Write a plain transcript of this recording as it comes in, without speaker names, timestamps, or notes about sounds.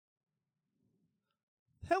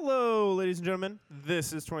Hello, ladies and gentlemen.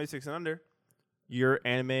 This is 26 and Under, your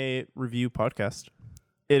anime review podcast.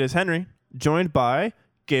 It is Henry, joined by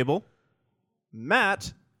Gable,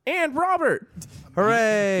 Matt, and Robert.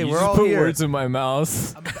 Hooray! You We're just all put here. words in my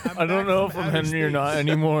mouth. I don't know if I'm Henry or not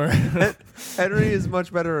anymore. Henry is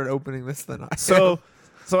much better at opening this than I am.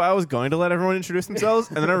 So I was going to let everyone introduce themselves,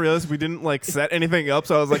 and then I realized we didn't set anything up.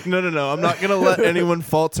 So I was like, no, I'm not gonna let anyone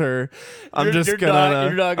falter. I'm just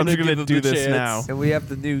gonna do this now. And we have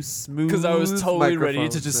the new smooth. Because I was totally ready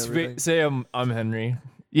microphones to just and everything. say I'm Henry.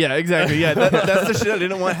 Yeah, exactly. Yeah, that's the shit I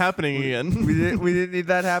didn't want happening again. We didn't need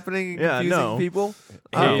that happening. And Yeah, confusing no. people.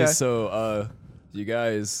 Hey, Okay. so you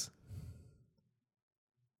guys,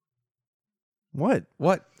 What?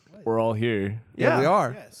 What? we're all here. Yeah, we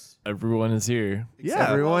are. Yes. Everyone is here.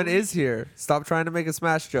 Yeah. Everyone is here. Stop trying to make a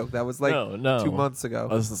Smash joke. That was like no. 2 months ago.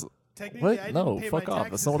 I was just- Technically, What? I didn't No, pay fuck my off.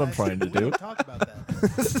 That's not what I'm taxes trying to last year. We do. don't Talk about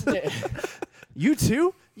that. You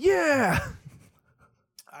too? Yeah.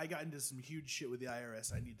 I got into some huge shit with the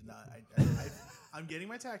IRS. I need to not. I'm getting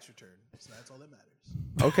my tax return, so that's all that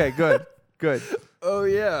matters. Okay, good. Good. oh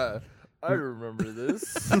yeah, I remember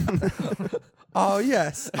this. Oh,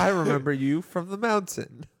 yes. I remember you from the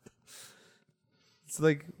mountain. It's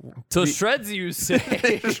like, To shreds, you say,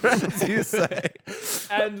 shreds, you say.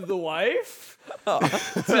 and the wife.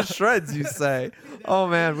 To shreds, you say. Oh,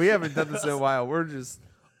 man. We haven't done this in a while. We're just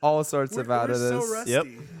all sorts of out we're of this. so rusty. Yep.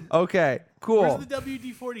 Okay, cool. Where's the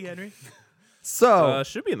WD-40, Henry? So,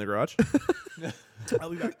 Should be in the garage. I'll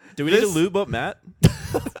be back. Do we need to This- lube up Matt?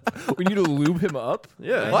 We need to lube him up.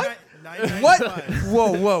 Yeah. What? $9.95.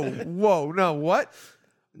 what? Whoa. No, what?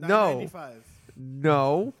 No. $9.95.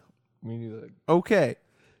 No. We need to. Okay.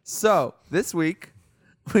 So, this week,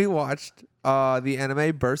 we watched the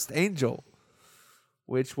anime Burst Angel,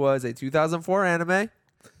 which was a 2004 anime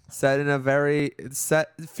set in a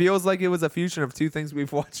feels like it was a fusion of two things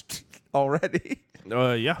we've watched already.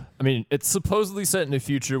 Yeah. I mean, it's supposedly set in a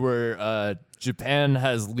future where Japan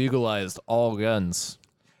has legalized all guns,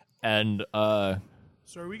 and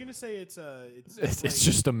So are we gonna say it's it's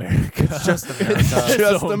just America. It's just America. It's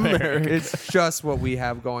Just America. It's just what we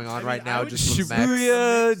have going on I mean, right I now, would just with mechs.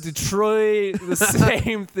 Shibuya, Detroit, the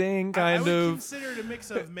same thing, I kind would of. consider it a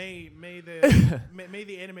mix of may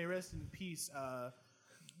the anime rest in peace.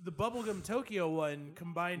 The Bubblegum Tokyo one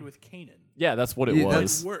combined with Kanan. Yeah, that's what it Yeah,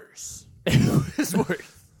 That's was. worse. It was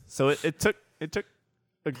worse. So it took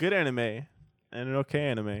a good anime and an okay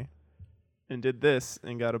anime and did this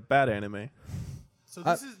and got a bad anime. So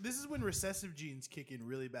this is when recessive genes kick in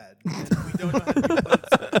really bad. And we don't know how to do both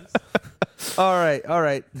sides. All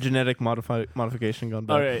right. Genetic modification gone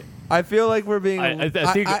bad. All right. I feel like we're being. I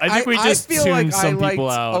think we just feel like tuned some I people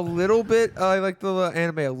liked out. a little bit. I like the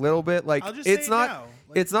anime a little bit. Like I'll just it's say it not. now.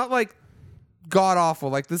 Like, It's not like god awful.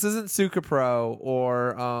 Like this isn't Suka Pro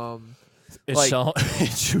or It like- shall.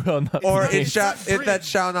 It shall not. or not- it it's shall not it that Bridge.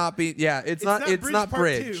 shall not be. Yeah, it's not. It's not Part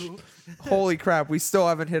Bridge. 2. Holy crap! We still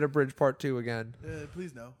haven't hit a Bridge Part 2 again.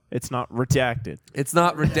 Please no. It's not redacted. It's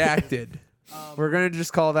not redacted. We're gonna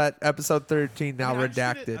just call that episode 13 now I mean,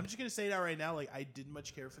 redacted. I'm just gonna say that right now. Like I didn't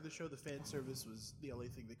much care for the show. The fan service was the only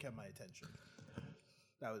thing that kept my attention.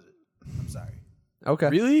 That was it. I'm sorry. Okay.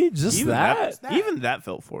 Really? Just Even that? that? Even that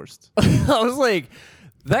felt forced. I was like,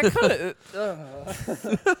 that kind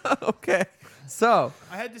of. Okay. So,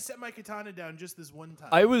 I had to set my katana down just this one time.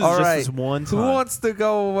 I was. all just right. this one Who time. wants to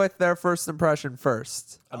go with their first impression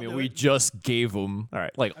first? I I'll mean, do we it. just gave them All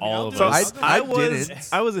right. like I mean, all I'll of do it. us. I was didn't.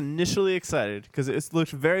 I was initially excited because it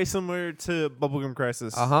looked very similar to Bubblegum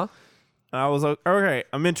Crisis. Uh-huh. And I was like, okay,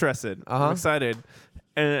 I'm interested. Uh-huh. I'm excited.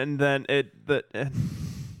 And then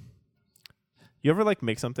you ever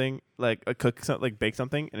make something cook something bake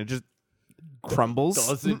something and it just crumbles?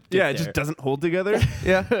 Doesn't get yeah, it there. just doesn't hold together.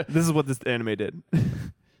 Yeah. This is what this anime did.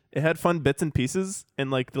 It had fun bits and pieces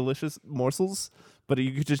and delicious morsels, but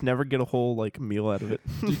you could just never get a whole meal out of it.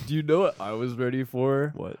 Do you know what I was ready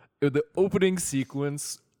for? What? The opening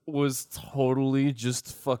sequence was totally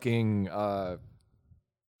just fucking. Oh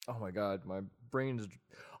my god, my brain's.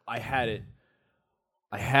 I had it.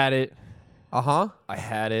 Uh-huh.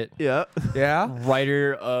 Yeah. Yeah.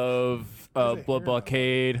 Writer of Blood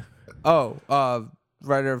Blockade. Oh,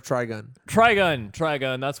 writer of Trigun.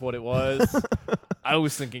 Trigun, that's what it was. I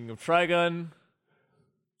was thinking of Trigun.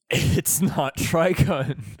 It's not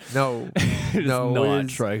Trigun. No. It is No, not it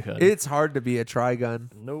is- Trigun. It's hard to be a Trigun.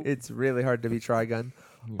 Nope. It's really hard to be Trigun.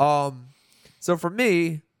 So for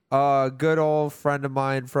me, a good old friend of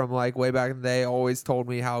mine from way back in the day always told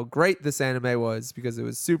me how great this anime was because it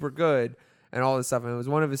was super good and all this stuff, and it was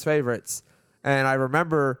one of his favorites. And I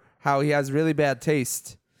remember how he has really bad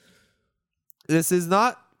taste. This is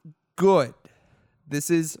not good. This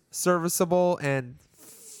is serviceable and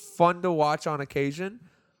fun to watch on occasion.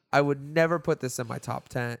 I would never put this in my top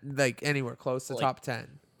 10, like anywhere close to top 10.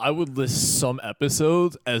 I would list some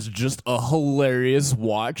episodes as just a hilarious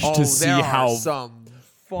watch to see there how are some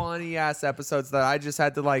funny ass episodes that I just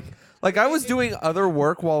had to like I was doing other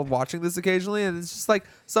work while watching this occasionally, and it's just like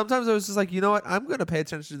sometimes I was just like, you know what, I'm gonna pay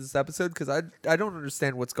attention to this episode because I don't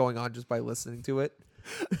understand what's going on just by listening to it.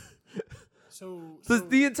 So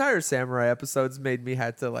The entire samurai episodes made me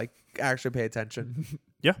had to like actually pay attention.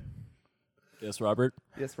 Yeah. Yes, Robert.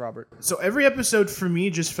 Yes, Robert. So every episode for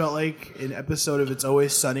me just felt like an episode of It's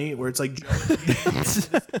Always Sunny, where it's like Joe.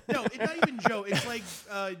 No, it's not even Joe. It's like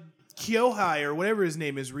Kyohei or whatever his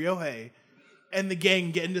name is, Ryohei, and the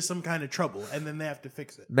gang get into some kind of trouble, and then they have to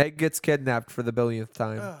fix it. Meg gets kidnapped for the billionth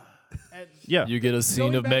time. And Yeah. You get a scene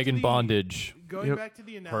Going of back to Megan the- bondage. going Yep. back to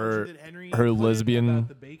the Her- analogy that Henry her put in lesbian- about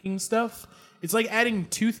the baking stuff, it's like adding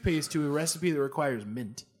toothpaste to a recipe that requires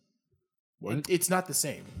mint. It's not the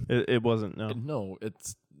same. It wasn't, no. No,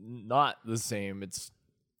 it's not the same. It's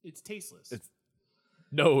Tasteless.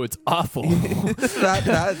 it's awful.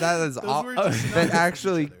 that is Those aw- words are synonymous that with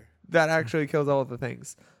actually each other. that actually kills all of the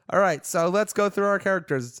things. All right, so let's go through our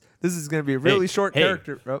characters. This is going to be a really short hey.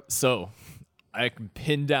 character. Oh, So, I can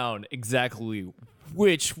pin down exactly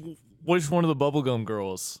which one of the bubblegum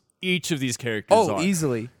girls each of these characters are.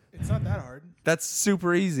 easily. It's not that hard. That's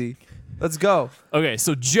super easy. Let's go. Okay,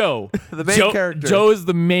 so Joe. The main character. Joe is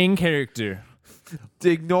the main character.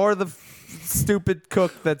 Ignore the stupid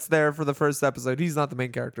cook that's there for the first episode. He's not the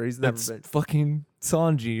main character. He's never That's been. fucking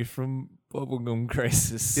Sanji from Bubblegum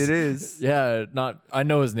Crisis. It is. Yeah, I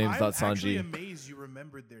know his name's I'm not actually Sanji. amazed you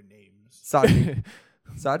remembered their names. Saji.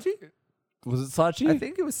 Saji? Was it Saji? I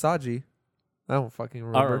think it was Saji. I don't fucking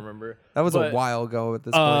remember. I don't remember. That was But, a while ago at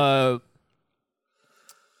this point.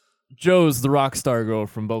 Joe's the rock star girl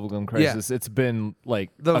from Bubblegum Crisis. It's been like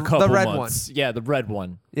The- a couple the red months. Yeah, the red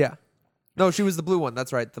one. Yeah. No, she was the blue one.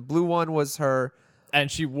 That's right. The blue one was her. And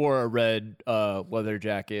she wore a red leather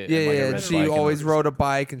jacket. Yeah, and like a yeah. red And she bike and always a- rode a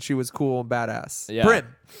bike, and she was cool and badass. Yeah.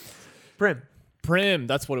 Prim. Prim,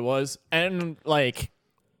 that's what it was. And like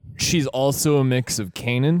she's also a mix of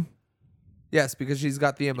Kanan. Yes, because she's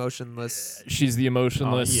got the emotionless She's the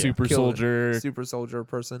emotionless yeah. super killer- soldier, super soldier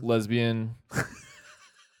person. lesbian.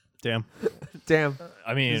 Damn. Damn,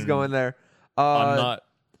 I mean, he's going there. I'm not.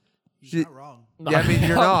 He's She- not wrong. Yeah, I mean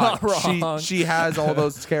you're I'm not. not wrong. She has all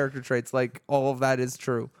those character traits. Like all of that is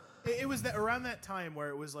true. It was that around that time where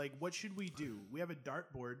it was like, what should we do? We have a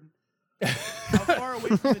dartboard. How far away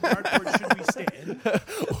from the dartboard should we stand?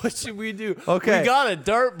 What should we do? Okay. We got a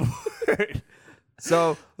dartboard.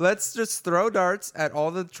 So let's just throw darts at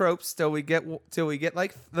all the tropes till we get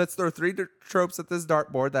like let's throw 3 tropes at this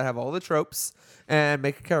dartboard that have all the tropes and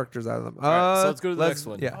make characters out of them. right, so let's go to the next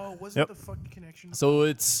one. Yeah. Oh, wasn't Yep. the fucking connection? So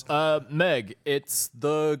it's Meg. It's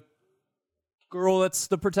the girl that's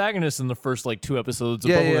the protagonist in the first like 2 episodes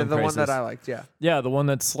of Yeah, Bubblegum yeah, the one Crisis. that I liked. Yeah, Yeah, the one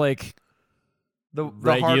that's like the hard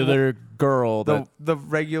regular girl that the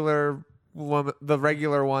regular woman, the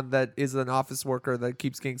regular one that is an office worker that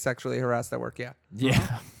keeps getting sexually harassed at work. Yeah,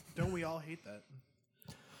 yeah. Don't we all hate that?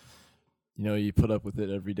 You know, you put up with it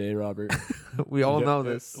every day, Robert. we all Yeah. know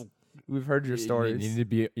this. We've heard your stories. You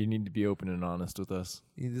need to be open and honest with us.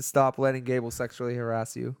 You need to stop letting Gable sexually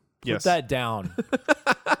harass you. Yes. Put that down.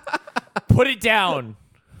 Put it down.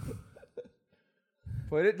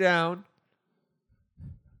 Put it down.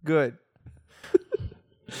 Good.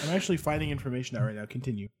 I'm actually finding information out right now.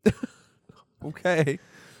 Continue. Okay.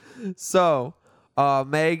 So,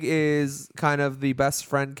 Meg is kind of the best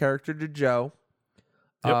friend character to Joe.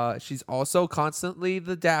 Yep. She's also constantly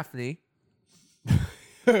the Daphne.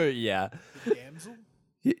 Yeah. The damsel?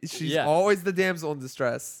 She's Yeah. always the damsel in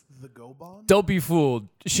distress. The Gobon? Don't be fooled.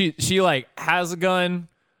 She like has a gun,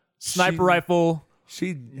 sniper She- rifle.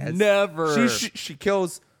 She has, Never. she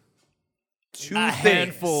kills two a things.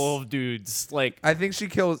 handful of dudes. Like I think she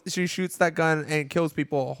shoots that gun and kills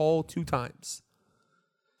people a whole 2 times.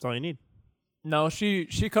 That's all you need. no, she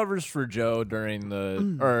covers for Joe during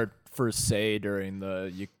the or for Say during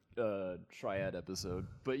the triad episode.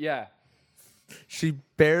 But yeah, She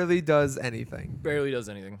barely does anything. barely does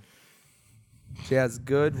anything. She has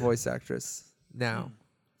good voice actress. Now,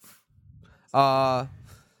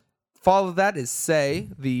 follow that is Say,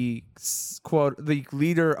 the the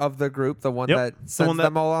leader of the group, the one Yep. that The sends one that-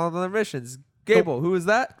 them all on their missions. Gable, who is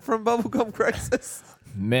that from Bubblegum Crisis?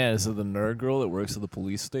 Man, is it the nerd girl that works at the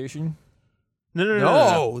police station?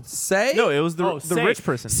 No, Say. No, it was the Say, rich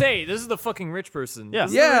person. Say, this is the fucking rich person. Yeah.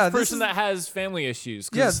 This is Yeah, the rich this person is- that has family issues.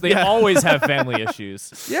 Yeah, Because they yeah. always have family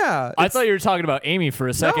issues. Yeah, I it's- thought you were talking about Amy for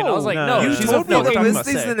a second. I was like, No, no, no, you no. she's told a me no, the we're talking fucking about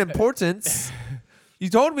list Say. isn't importance. You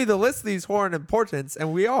told me to list these who are in importance,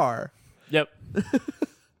 and we are. Yep.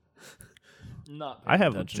 Not. I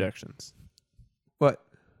have attention. objections What?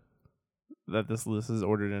 that this list is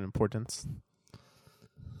ordered in importance.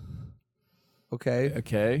 Okay.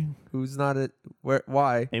 Okay. Who's not at where?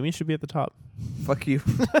 Why? Amy should be at the top. Fuck you.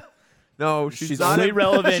 No, she's not only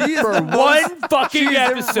relevant she is for the one fucking She's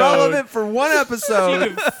episode. irrelevant for one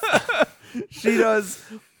episode. She does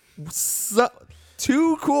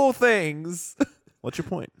two cool things. What's your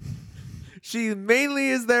point? She mainly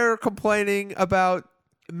is there complaining about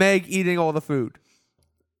Meg eating all the food.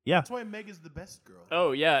 Yeah. That's why Meg is the best girl.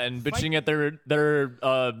 Oh yeah, and bitching at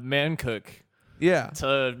their man cook Yeah,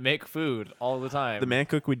 to make food all the time. The man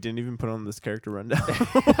cook we didn't even put on this character rundown.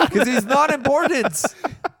 because he's not important.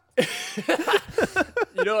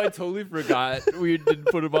 You know, I totally forgot we didn't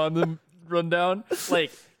put him on the rundown.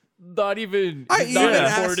 Like, not even. I he's not even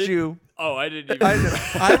asked important. you. Oh, I didn't even.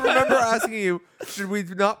 I remember asking you, should we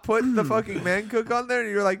not put the fucking man cook on there?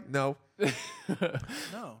 And you're like, no. No,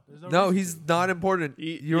 there's No, reason he's not important.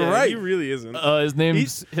 You're Yeah, right. He really isn't. His name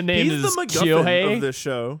he's is the MacGuffin Kyohei. of this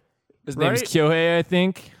show. His name's right? Kyohei, I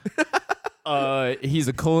think. He's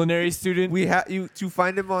a culinary student. We have you to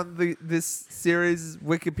find him on this series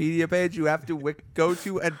Wikipedia page. You have to go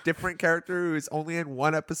to a different character who is only in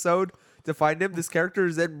one episode to find him. This character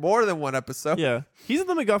is in more than one episode. Yeah, he's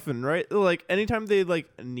the MacGuffin, right? Like anytime they like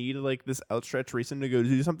need like this outstretched reason to go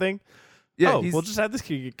do something. Yeah, Oh, he's- we'll just have this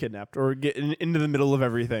kid get kidnapped or get into the middle of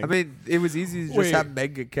everything. I mean, it was easy to just Wait. have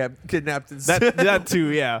Meg get kidnapped instead. that too,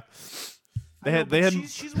 yeah. They I know, had but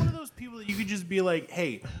she's one of those people that you could just be like,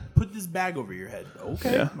 "Hey, put this bag over your head."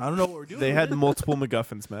 Okay, Yeah. I don't know what we're doing. they with had it. multiple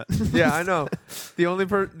MacGuffins, Matt. Yeah, I know.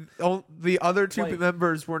 The the other two Like-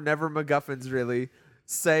 members were never MacGuffins really.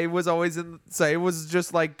 Say was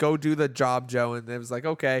just like, go do the job, Joe, and it was like,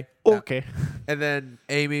 okay. Okay. And then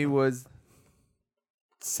Amy was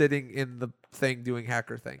sitting in the thing doing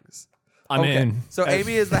hacker things. I'm Okay. in. So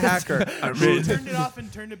Amy is the hacker. She turned it off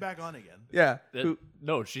and turned it back on again. Yeah.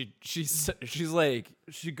 No, she's like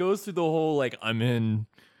she goes through the whole like I'm in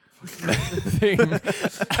thing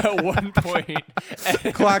at one point.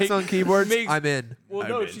 And, Clacks like, on keyboards. makes- I'm in. Well, I'm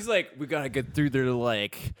no, in. she's like we gotta get through their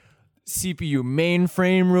like CPU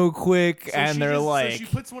mainframe real quick, So and she they're just, like. so she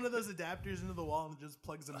puts one of those adapters into the wall and just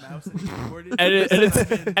plugs a mouse and keyboard in. and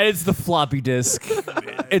it's the floppy disk.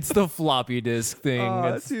 It's the floppy disk thing.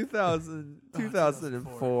 Oh, It's-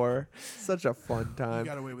 2004. Such a fun time.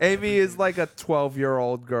 got away with Amy is everything. like a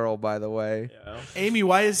 12-year-old girl, by the way. Amy,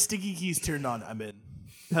 why is sticky keys turned on? I'm in.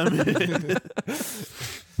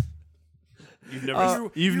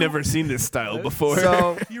 You've never seen this style before.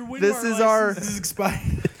 So Your Winmar this is our. license is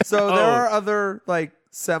expired. So there Oh. are other like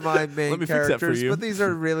semi-main Let me fix that for characters, you. but these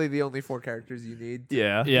are really the only 4 characters you need. To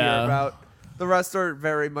yeah. hear Yeah. about. The rest are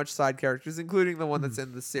very much side characters, including the one that's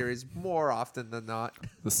in the series more often than not.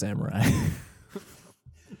 the samurai.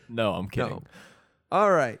 No, I'm kidding. No.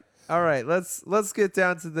 All right. Let's get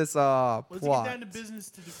down to this Let's plot. get down to business.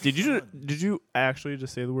 To defeat Did you actually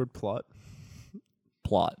just say the word plot?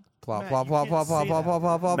 Plot. Plot, Matt, plot, you plot, can't plot, plot, say plot, that. plot,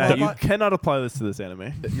 plot, plot, Matt, plot, you plot. cannot apply this to this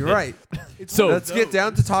anime. You're right. It's So- one of Let's get those.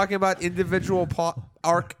 down to talking about individual plot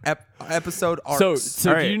episode arcs.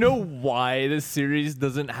 So All do right. you know why this series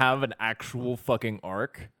doesn't have an actual fucking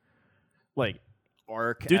arc? Like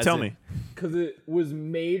arc. Do tell me. Because it was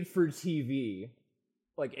made for TV.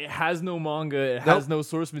 Like it has no manga. It has no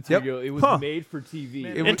source material. It was Huh. made for TV.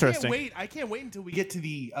 Man, It was- Interesting. I can't wait until we get to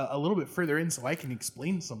the a little bit further in so I can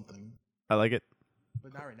explain something. I like it.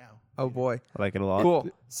 But not right now. Oh boy. I like it a lot. Cool.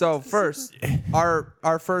 So first,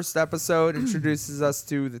 our first episode introduces us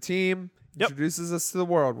to the team, Yep. introduces us to the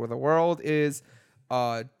world, where the world is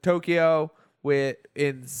Tokyo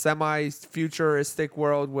in semi-futuristic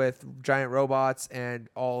world with giant robots and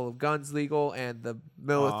all guns legal and the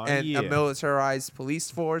Aw, a yeah. militarized police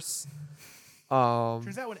force.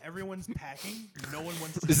 Turns out when everyone's packing, no one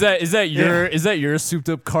wants to. Is that your souped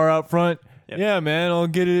up car out front? Yep. Yeah, man. I'll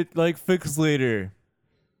get it like fixed later.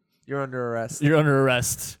 You're under arrest. You're under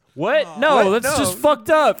arrest. What? No, What? that's No. just fucked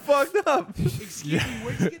up. Fucked up. Excuse me,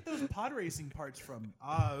 where'd you get those pod racing parts from?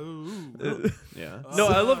 Yeah. No,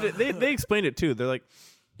 I loved it. They explained it too. They're like,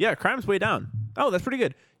 yeah, crime's way down. Oh, that's pretty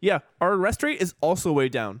good. Yeah, our arrest rate is also way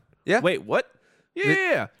down. Yeah. Wait, what?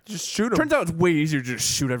 Yeah. Just shoot him. Turns out it's way easier to just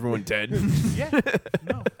shoot everyone dead. Yeah,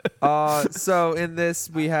 no. So in this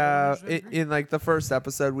we have in like the first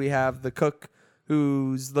episode we have the cook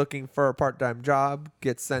who's looking for a part-time job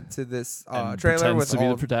gets sent to this And trailer pretends with to be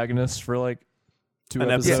all the protagonist for like 2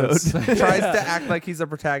 An episodes. episode. tries to act like he's a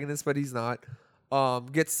protagonist but he's not.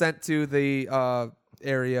 Gets sent to the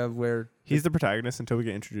area where He's the protagonist until we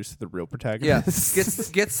get introduced to the real yeah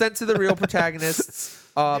protagonist. gets sent to the real protagonists.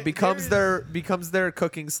 Becomes their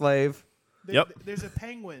cooking slave. Yep. There's a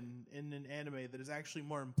penguin in an anime that is actually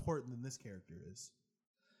more important than this character is.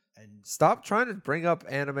 And Stop trying to bring up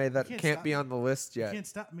anime that can't can't stop be me. on the list you yet. can't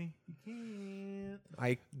stop me. You can't.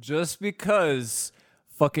 I Just because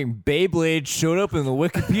fucking Beyblade showed up in the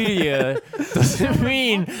Wikipedia doesn't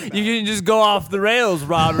mean you can just go off the rails,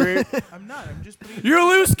 Robert. I'm not. I'm just putting. You're a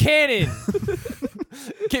loose cannon.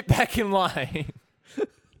 Get back in line.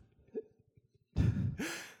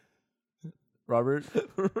 Robert?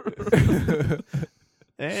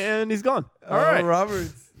 And he's gone. All right.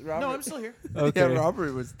 Robert. No, I'm still here. Okay. Yeah,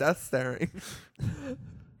 Robert was death staring.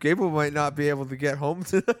 Gable might not be able to get home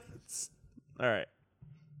tonight All right.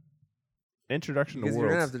 Introduction because to you're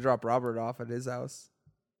gonna have worlds. to drop Robert off at his house.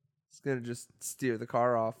 He's gonna just steer the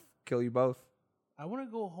car off, kill you both. I want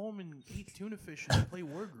to go home and eat tuna fish and play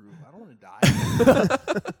War Group. I don't want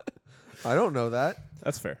to die. I don't know that.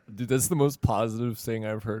 That's fair. Dude, that's the most positive thing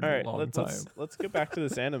I've heard All in right. a long time. Let's get back to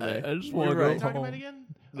this anime. I just You're want to right. go What are you talking about home. again?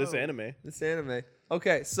 This Oh. anime. This anime.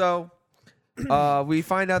 Okay, so we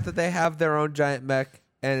find out that they have their own giant mech,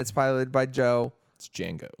 and it's piloted by Joe. It's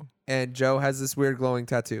Django. And Joe has this weird glowing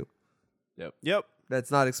tattoo Yep.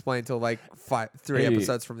 that's not explained till like three Hey.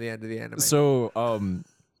 episodes from the end of the anime. So,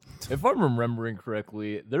 if I'm remembering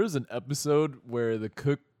correctly, there's an episode where the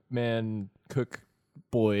cook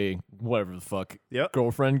boy, whatever the fuck, Yep.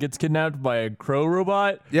 girlfriend gets kidnapped by a crow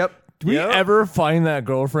robot. Yep. Do we Yep. ever find that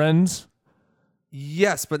girlfriend?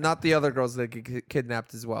 Yes, but not the other girls that get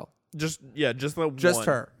kidnapped as well. Just the Just one.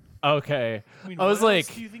 her. Okay. I mean, I was what else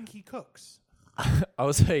like, do you think he cooks?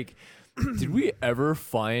 did we ever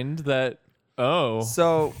find that? Oh,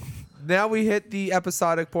 So now we hit the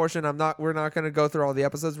episodic portion. We're not going to go through all the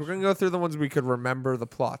episodes. We're going to go through the ones we could remember the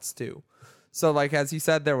plots to. So like as he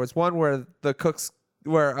said, there was one where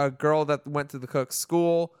where a girl that went to the cook's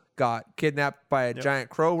school got kidnapped by a giant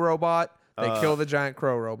crow robot. They kill the giant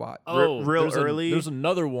crow robot. oh, real there's early- there's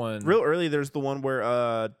another one. Real early, there's the one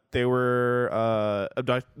where they were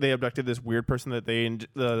they abducted this weird person that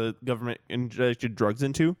the government injected drugs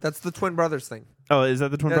into. That's the twin brothers thing. Oh, is that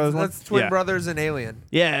the twin That's, brothers one? that's twin yeah. brothers and Alien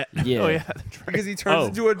Yeah. Yeah. Oh yeah. That's right. because he turns Oh.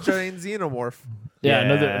 into a giant xenomorph. Yeah,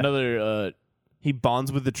 Yeah. another. He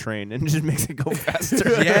bonds with the train and just makes it go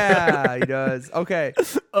faster. Yeah, he does. Okay,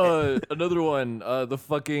 Another one. The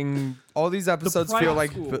fucking all these episodes feel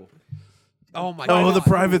like. school. Oh my Oh, god. the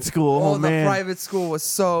private school. Oh, Oh, man. the private school was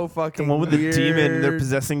so The fucking one with the weird. demon. They're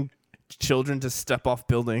possessing children to step off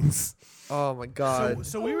buildings. Oh my god.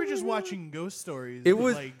 So we were just watching ghost stories. It but,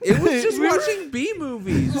 was like, it was just We were- watching B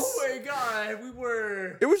movies. my god, we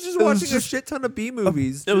were. It was just It was watching just- a shit ton of B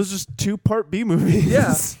movies. It was just 2-part B movies.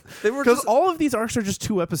 Yeah, they were Because just all of these arcs are just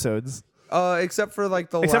 2 episodes. except for like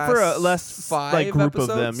the Except for a last less 5 like group episodes.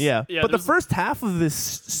 of them, yeah. Yeah, But the there's- first half of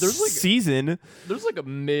this There's, like- season, There's like a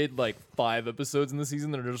mid 5 episodes in the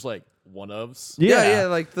season that are just like one-ofs. Yeah,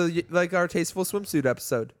 like our tasteful swimsuit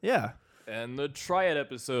episode. yeah. And the Triad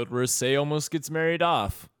episode where Say almost gets married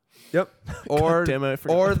off. Yep. Or damn it, I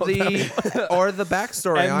forgot or about the or the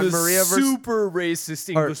backstory And on the Maria versus super racist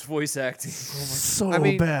English voice acting. So I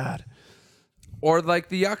mean- bad. or like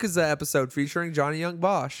the Yakuza episode featuring Johnny Young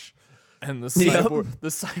Bosch. And the Yep.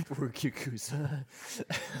 cyborg Yakuza.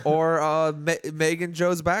 Or Meg and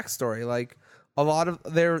Joe's backstory. Like a lot of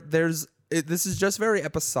this is just very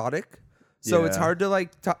episodic. So it's Yeah. hard to like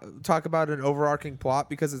talk about an overarching plot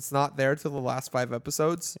because it's not there till the last 5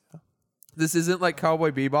 episodes. This isn't like Cowboy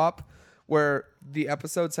Bebop where the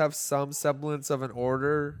episodes have some semblance of an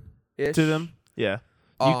order ish To them, yeah.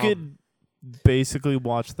 You Um, could basically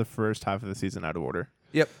watch the first half of the season out of order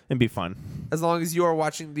Yep. and be fun. As long as you are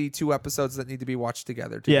watching the 2 episodes that need to be watched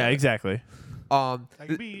together. Yeah, exactly. that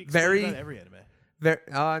could be very about every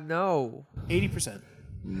anime. no. 80%,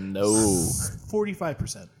 No.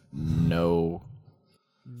 45%. No.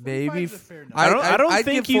 Maybe 45 is a fair number. I don't I'd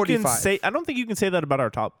think give you can 45. say. I don't think you can say that about our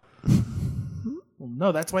top. Well,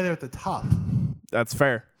 no, that's why they're at the top. That's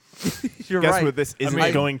fair. You're Guess right. what this isn't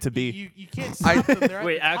mean- going to be. You can't stop them. They're at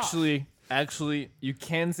Wait, the top. actually, you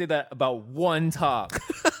can say that about one top.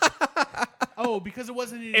 Oh, because it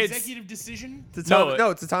wasn't an It's- executive decision? It's Atomic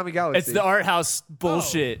Galaxy. It's the art house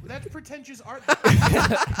bullshit. Oh, that's pretentious art.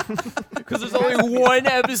 Because there's only one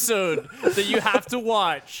episode that you have to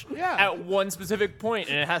watch Yeah. at one specific point,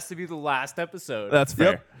 and it has to be the last episode. That's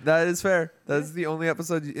fair. Yep, that is fair. That's the only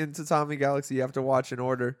episode in Tatami Galaxy you have to watch in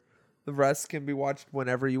order. The rest can be watched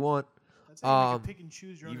whenever you want. That's how you can pick and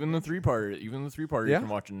choose your own even the adventure. three-parter, Yeah. you can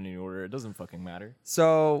watch in any order. It doesn't fucking matter.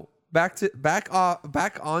 So back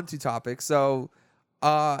onto topic. So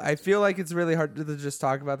I feel like it's really hard to just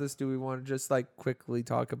talk about this. Do we want to just like quickly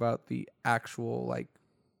talk about the actual like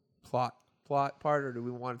plot part, or do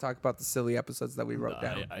we want to talk about the silly episodes that we wrote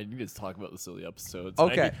down? I need to talk about the silly episodes.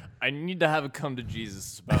 Okay. I need to have a come to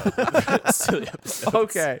Jesus about silly episodes.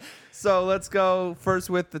 Okay, so let's go first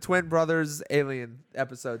with the twin brothers alien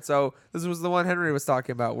episode. So this was the one Henry was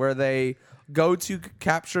talking about, where they go to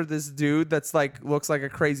capture this dude that's like looks like a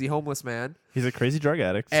crazy homeless man, He's a crazy drug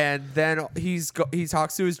addict. and then he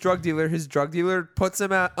talks to his drug dealer. His drug dealer puts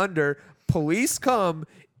him under. Police come,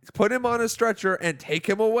 put him on a stretcher, and take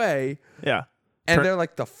him away. Yeah. And they're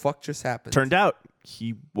like, "The fuck just happened?" Turned out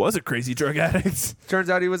he was a crazy drug addict. Turns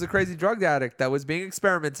out he was a crazy drug addict that was being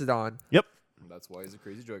experimented on. Yep. That's why he's a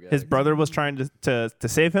crazy drug addict. His brother was trying to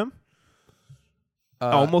save him.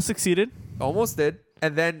 Almost succeeded. Almost did.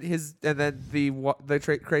 And then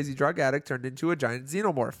the crazy drug addict turned into a giant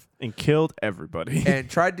xenomorph And killed everybody. and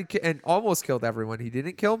tried to and almost killed everyone. He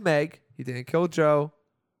didn't kill Meg. He didn't kill Joe.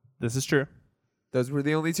 This is true. Those were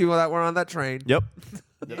the only two that were on that train. Yep.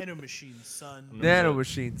 Nanomachine, son.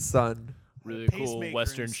 Nanomachine, son. Really cool Pacemaker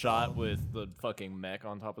Western installed. shot with the fucking mech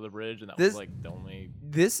on top of the bridge, and that This- was like the only.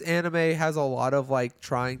 This anime has a lot of like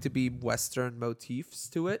trying to be Western motifs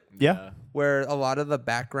to it, Yeah. where a lot of the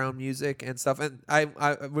background music and stuff. And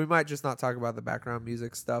we might just not talk about the background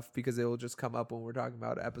music stuff because it will just come up when we're talking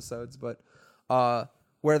about episodes. But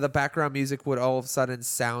where the background music would all of a sudden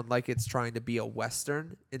sound like it's trying to be a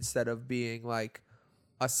Western instead of being like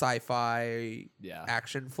a sci-fi Yeah.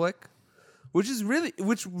 action flick, which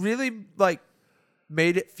really like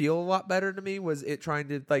made it feel a lot better to me. Was it trying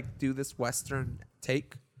to like do this Western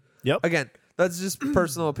take? Yep. Again, that's just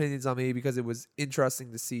personal opinions on me because it was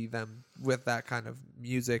interesting to see them with that kind of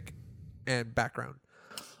music and background.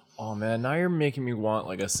 Oh man, now you're making me want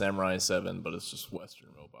like a Samurai 7, but it's just Western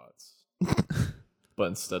robots. But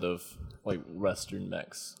instead of like Western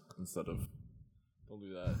mechs, don't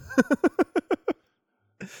do that.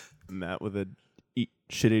 Matt with a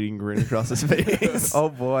shit-eating grin across his face. Oh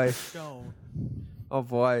boy. Don't. Oh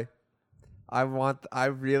boy. I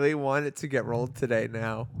really want it to get rolled today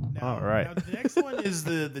now. Now, All right. Now the next one is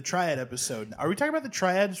the Triad episode. Are we talking about the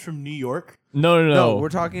Triads from New York? No. No, we're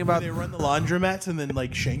talking Where about they run the laundromats and then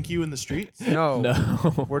like shank you in the streets? no.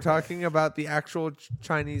 No. We're talking about the actual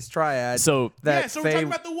Chinese triad. So that Yeah, so we're talking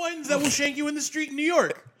about the ones that will shank you in the street in New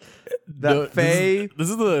York. that no, Faye this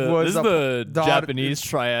is was the daughter- Japanese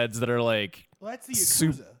triads that are like Well, that's the Sup-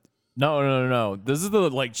 Yakuza. no. This is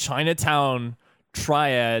the like Chinatown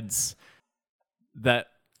triads that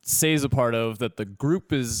Say's a part of that the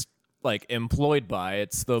group is like employed by.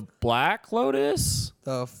 It's the Black Lotus.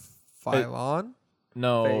 the Phylon.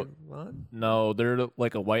 No, Phalon? no, they're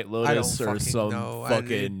like a White don't Lotus or fucking some know.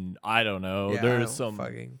 I don't know. Yeah, I There's don't some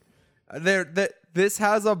fucking. This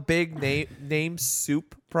has a big name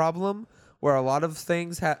soup problem where a lot of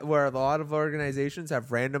things where a lot of organizations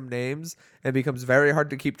have random names and it becomes very hard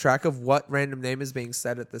to keep track of what random name is being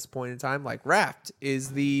said at this point in time. Like Raft is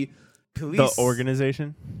the police The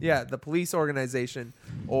organization. Yeah, the police organization,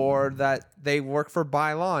 or that they work for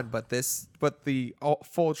Bylon, but the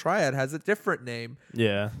full triad has a different name,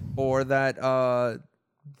 Yeah. or that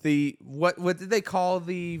what did they call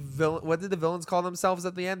the villain? What did the villains call themselves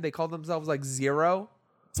at the end? They called themselves like Zero.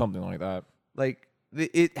 something like that. Like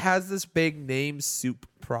it has this big name soup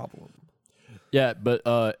problem. Yeah, but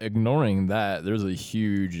ignoring that, there's a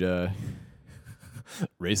huge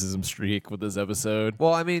racism streak with this episode.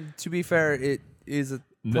 Well, I mean, to be fair, it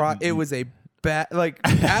was a bad like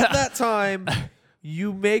at that time.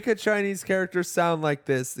 You make a Chinese character sound like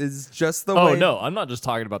this is just the way. Oh no, I'm not just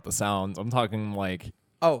talking about the sounds. I'm talking like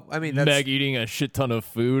Oh, I mean, that's, Meg eating a shit ton of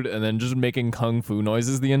food and then just making kung fu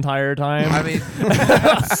noises the entire time. I mean,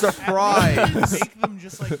 surprise. Make them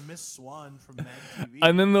just like Miss Swan from Mad TV.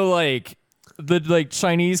 And then the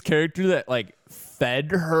Chinese character that like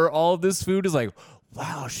fed her all of this food is like,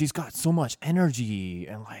 wow, she's got so much energy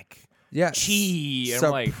and like Yeah, chi and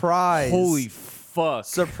like surprise. holy fuck.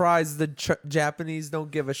 Surprise! The Japanese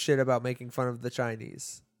don't give a shit about making fun of the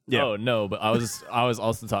Chinese. Yeah. Oh no, but I was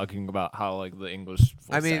also talking about how like the English.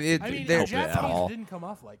 I mean, voice it- acting I mean, didn't the help it at all. Japanese didn't come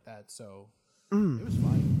off like that, so it was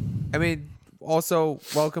fine. I mean, also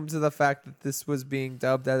welcome to the fact that this was being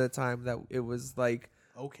dubbed at a time that it was like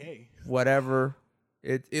Okay. whatever.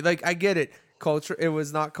 It like I get it. Culture. It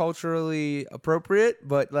was not culturally appropriate,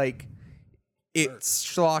 but like it's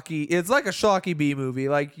schlocky. It's like a schlocky B movie.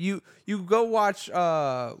 Like you go watch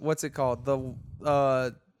what's it called?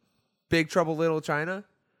 The Big Trouble Little China.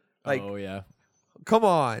 Like oh yeah. come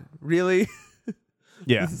on, really?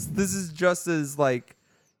 Yeah. This is just as like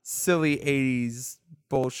silly 80s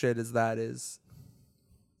bullshit as that is.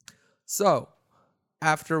 So,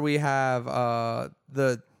 after we have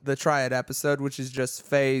the Triad episode, which is just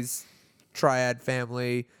Faye's Triad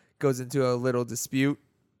family goes into a little dispute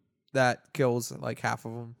that kills like half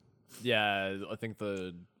of them. Yeah, I think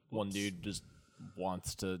the one dude just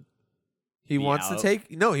wants to. He Be wants out? to take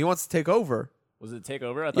he wants to take over. Was it take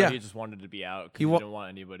over? I thought Yeah. he just wanted to be out because He he, wa- didn't want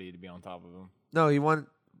anybody to be on top of him. No,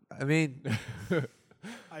 I mean,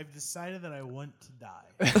 I've decided that I want to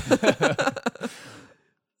die.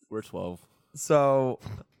 We're 12. so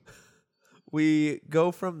we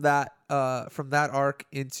go from that arc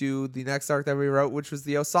into the next arc that we wrote, which was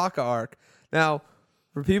the Osaka arc. Now,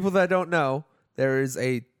 for people that don't know, there is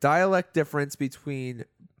a dialect difference between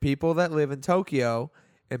people that live in Tokyo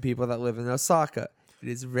and people that live in Osaka. It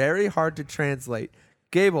is very hard to translate.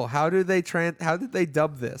 Gable, how did they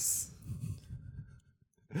dub this?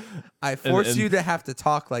 I forced and- you to have to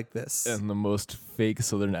talk like this. And the most fake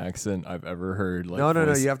Southern accent I've ever heard. Like, No,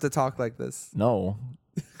 voice- you have to talk like this. No,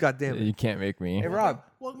 God damn it. you can't make me. Hey, Rob.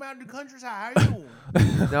 Welcome out to the countryside. How you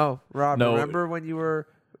doing? No, Rob, No. remember when you were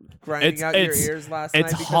grinding It's- out your it's- ears last it's night?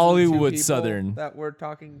 because of the two Hollywood people Southern. that were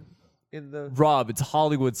talking in the. Rob, it's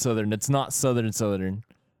Hollywood Southern. It's not Southern. You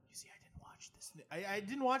see, I didn't watch this. I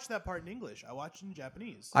didn't watch that part in English. I watched it in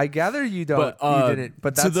Japanese. I gather you don't. But You didn't.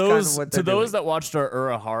 But that's to those kind of what to they're those doing. that watched our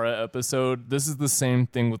Urahara episode, this is the same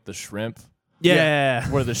thing with the shrimp, Yeah.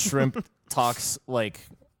 where the shrimp talks like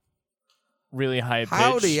really high pitch.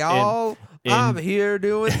 Howdy, y'all. in- I'm here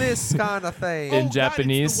doing this kind of thing. in God,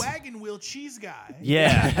 Japanese. it's the wagon wheel cheese guy.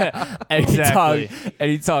 Yeah. and Exactly.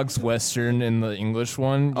 he talks Western in the English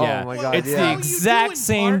one. Oh Yeah. my God, It's yeah. the How you exact doing,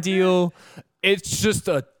 same partner? deal. It's just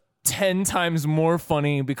a 10 times more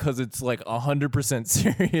funny because it's like 100%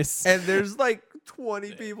 serious. And there's like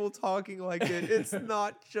 20 people talking like it. It's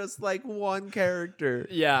not just like one character.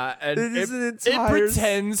 Yeah, and It is an it entire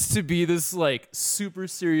pretends to be this like super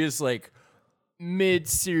serious like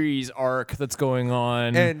mid-series arc that's going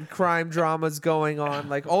on. And crime dramas going on,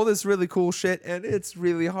 like all this really cool shit, and it's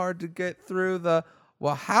really hard to get through the.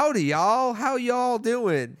 Well, howdy, y'all. How y'all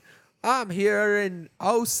doing? I'm here in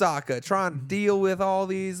Osaka trying to deal with all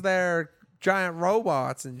these there giant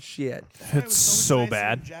robots and shit. It's so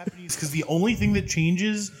bad. Japanese, because the only thing that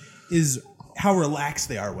changes is how relaxed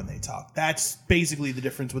they are when they talk. That's basically the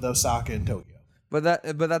difference with Osaka and Tokyo. But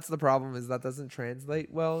that's the problem is that doesn't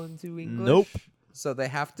translate well into English. Nope. So they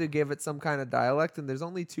have to give it some kind of dialect, and there's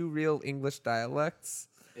only 2 real English dialects.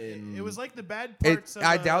 It was like the bad It, parts. Of,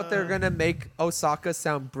 I doubt they're gonna make Osaka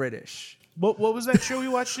sound British. What was that show we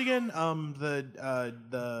watched again?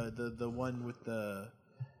 The one with the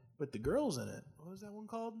girls in it. What was that one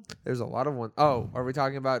called? There's a lot of one. Oh, are we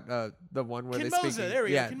talking about the one where they speak? Kinmoza. There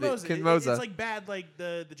we yeah, go. the- Kinmoza. Kinmoza. It's like bad, like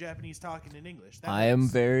the Japanese talking in English. That I am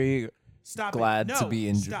was- very Stop glad it. to No, be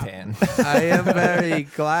in stop. Japan. I am very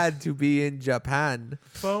glad to be in Japan.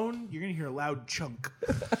 Phone, you're gonna hear a loud chunk.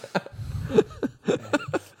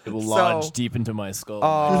 It will lodge So, deep into my skull. My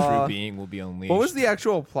uh, true being will be unleashed. What was the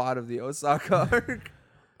actual plot of the Osaka arc?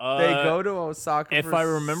 They go to Osaka. If for I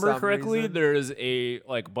remember some correctly, reason. there's a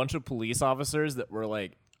like bunch of police officers that were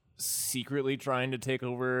like secretly trying to take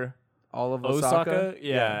over all of Osaka.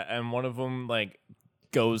 Yeah, and one of them like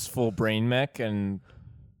goes full brain mech and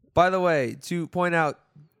By the way, to point out,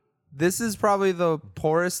 this is probably the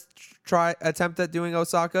poorest attempt at doing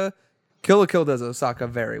Osaka. Kill la Kill does Osaka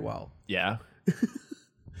very well. yeah.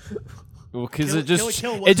 Well, because Kill- it just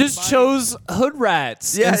Kill la Kill it wasn't just buying- chose hood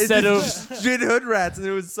rats instead it of just did hood rats, and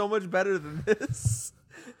it was so much better than this.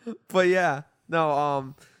 But yeah,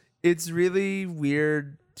 no, it's really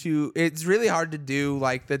weird it's really hard to do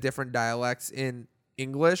like the different dialects in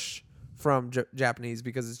English from Japanese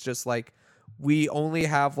because it's just like we only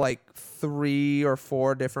have like 3 or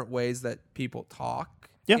 4 different ways that people talk.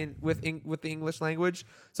 Yeah. With the English language,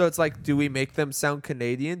 so it's like, do we make them sound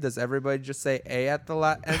Canadian? Does everybody just say "a" at the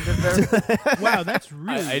end of their? Wow, that's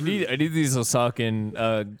really. I need these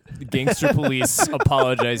Osakan gangster police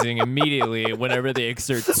apologizing immediately whenever they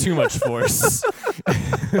exert too much force.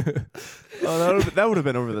 Oh, that would have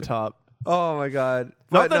been over the top. Oh my god!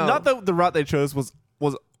 Not But no. that the route they chose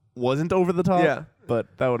wasn't over the top. Yeah.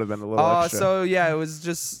 But that would have been a little extra. So yeah, it was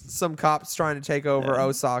just some cops trying to take over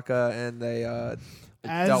Osaka, and they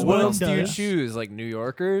As dealt What with else do you does. choose? Like New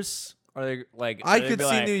Yorkers? Are they like? I are they could be see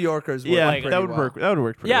like- New Yorkers. yeah, working pretty that would well. work. That would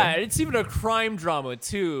work pretty Yeah, well. it's even a crime drama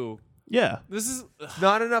too. Yeah. This is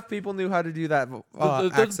Not enough people knew how to do that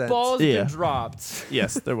the accent. ball's Yeah. been dropped.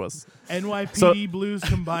 Yes, there was. NYPD Blues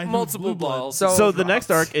combined with Multiple Blue Bloods. balls. So- So the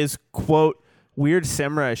next arc is quote weird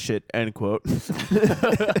samurai shit end quote.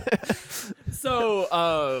 So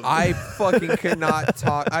I fucking cannot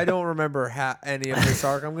talk. I don't remember any of this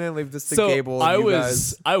arc. I'm gonna leave this to Gable. And I you was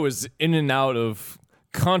guys. I was in and out of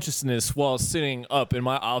consciousness while sitting up in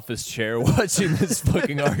my office chair watching this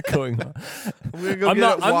fucking arc going on. We're gonna go I'm get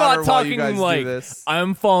not water while talking you guys do like this.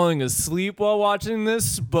 I'm falling asleep while watching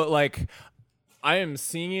this, but like I am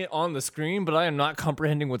seeing it on the screen, but I am not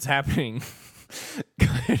comprehending what's happening.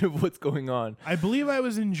 Kind of what's going on. I believe I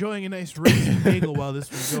was enjoying a nice raisin bagel while this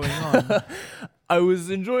was going on. I was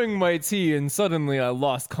enjoying my tea and suddenly I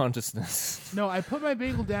lost consciousness. No, I put my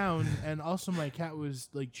bagel down, and also my cat was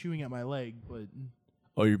like chewing at my leg. But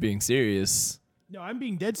Oh, you're being serious. no, I'm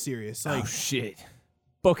being dead serious. Oh Like, shit.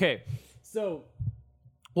 Okay, so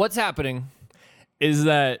what's happening is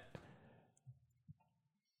that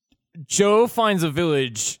Joe finds a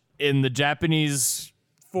village in the Japanese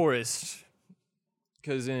forest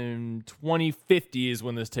because in 2050 is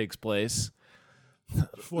when this takes place.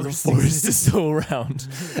 The forest is still around.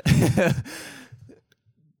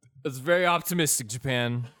 It's very optimistic,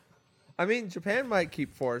 Japan. I mean, Japan might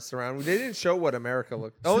keep forests around. They didn't show what America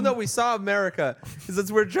looked. Oh no, we saw America because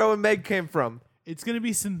that's where Joe and Meg came from. it's gonna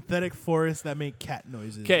be synthetic forests that make cat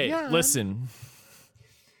noises. Okay, Yeah. listen.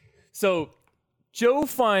 So Joe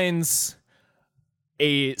finds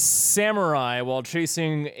a samurai while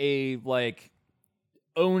chasing a like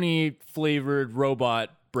Oni flavored robot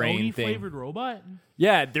brain Oni thing. flavored robot.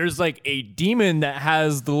 Yeah, there's like a demon that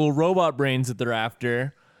has the little robot brains that they're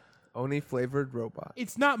after. Oni flavored robot.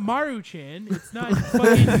 It's not Maru-chan. It's not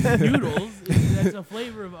fucking noodles. That's a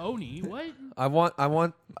flavor of Oni. What? I want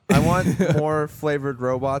more flavored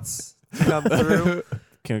robots to come through.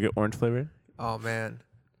 Can we get orange flavored? Oh man,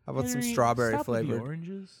 how about some Henry, strawberry stop with the flavored?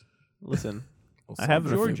 oranges. Listen, I some have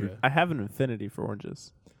Georgia. I have an affinity for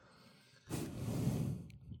oranges.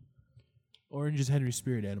 Orange is Henry's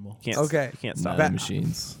spirit animal. Can't Okay. you can't stop. Nah, Ba-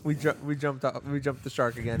 machines. We jumped the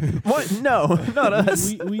shark again. What? No, not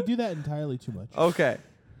us. we do that entirely too much. Okay,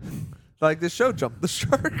 like the show jumped the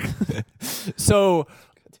shark. So,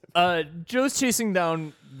 Joe's chasing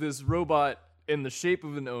down this robot in the shape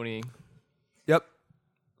of an Oni Yep.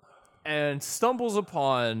 and stumbles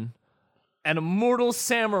upon an immortal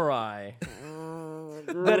samurai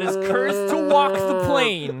that is cursed to walk the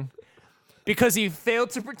plane because he failed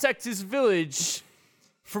to protect his village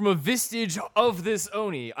from a vestige of this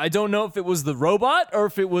Oni. I don't know if it was the robot or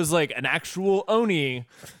if it was like an actual Oni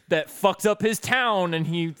that fucked up his town and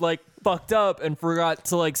he like fucked up and forgot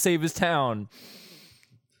to like save his town.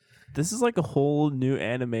 This is like a whole new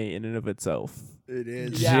anime in and of itself. It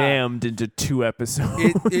is. Yeah. Jammed into 2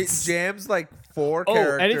 episodes. It jams like 4 Oh,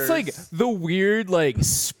 characters. and it's like the weird like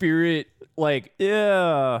spirit like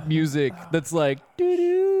yeah. music that's like doo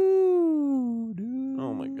doo doo.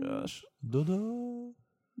 Oh my gosh.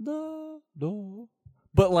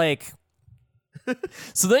 But like,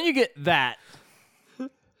 so then you get that,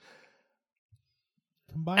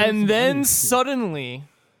 Combine some and then other shit. suddenly,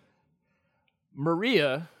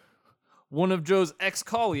 Maria, one of Joe's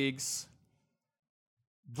ex-colleagues,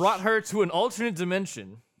 brought her to an alternate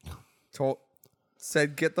dimension.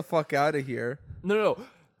 said, "Get the fuck out of here." No.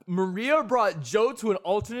 Maria brought Joe to an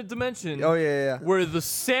alternate dimension. Oh yeah. Where the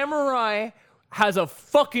samurai has a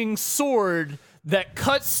fucking sword that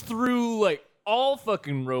cuts through like all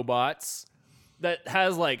fucking robots that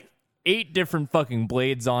has like 8 different fucking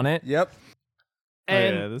blades on it. Yep.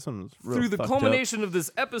 And yeah, this one was real through the fucked culmination of this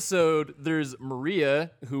episode, there's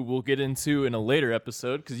Maria, who we'll get into in a later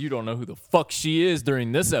episode because you don't know who the fuck she is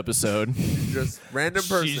during this episode. Just random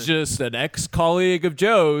person. She's just an ex-colleague of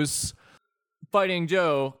Joe's fighting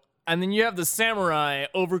Joe. And then you have the samurai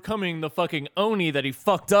overcoming the fucking Oni that he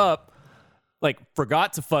fucked up, like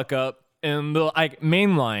forgot to fuck up in the like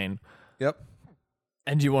main line. Yep.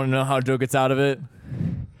 And do you want to know how Joe gets out of it?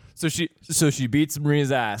 So she beats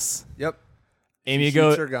Maria's ass. Yep. Amy She shoots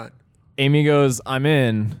goes. her gun. Amy goes, I'm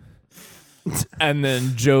in. And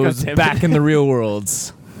then Joe's God damn it. back in the real world.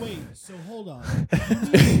 Wait, so hold on. You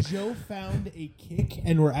mean Joe found a kick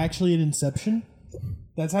and we're actually in Inception?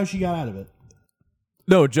 That's how she got out of it.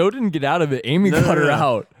 No, Joe didn't get out of it. Amy got her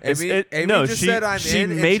out. Amy no, just she, said, "I'm she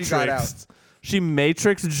in," and matrixed. she got out. She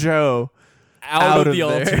matrixed Joe Out of the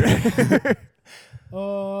there. altar.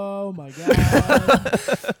 Oh my god.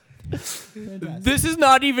 Fantastic. This is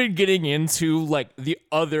not even getting into like the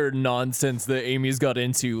other nonsense that Amy's got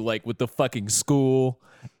into, like with the fucking school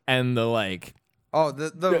and the like. Oh,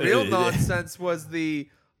 the real nonsense was the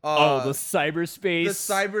The cyberspace.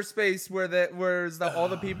 the cyberspace where's all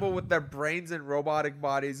the people with their brains and robotic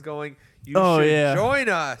bodies going, "You Oh, should yeah. join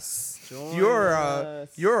us. You're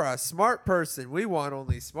a smart person. We want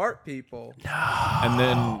only smart people." And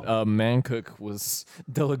then Mancook was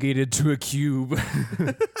delegated to a cube.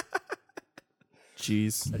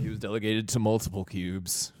 Jeez. And he was delegated to multiple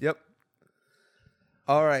cubes. Yep.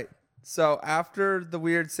 All right. So after the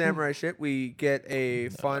weird samurai shit, we get a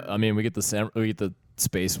fun. I mean, we get the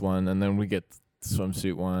space one, and then we get the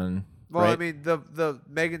swimsuit one. Well, I right? mean, the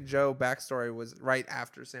Megan Joe backstory was right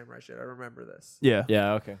after samurai shit. I remember this, Yeah.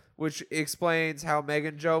 Yeah. Okay. which explains how Meg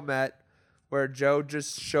and Joe met, where Joe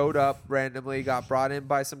just showed up randomly, got brought in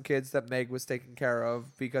by some kids that Meg was taking care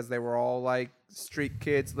of because they were all like street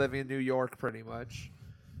kids living in New York, pretty much.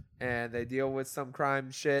 And they deal with some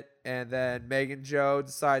crime shit, and then Meg and Joe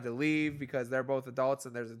decide to leave because they're both adults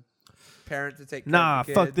and there's a parent to take care Nah, of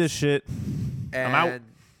the fuck kids. this shit. And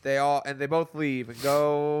out. they both leave and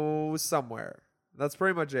go somewhere. That's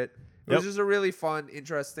pretty much it. It was Yep. just a really fun,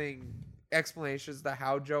 interesting explanation as to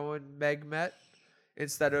how Joe and Meg met,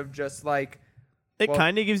 instead of just like, It Well-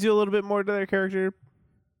 kind of gives you a little bit more to their character.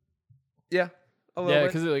 yeah, a little Yeah, bit.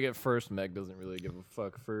 because like at first Meg doesn't really give a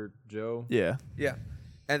fuck for Joe. Yeah. Yeah.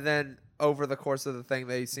 And then over the course of the thing,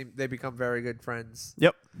 they become very good friends.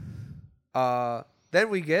 Yep. Then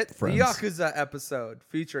we get Friends. the Yakuza episode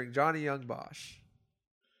featuring Johnny Young Bosch.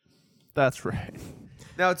 That's right.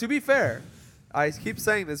 Now, to be fair, I keep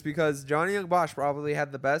saying this because Johnny Young Bosch probably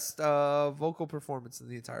had the best vocal performance in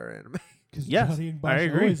the entire anime. Because Yes, Johnny Young I Bosch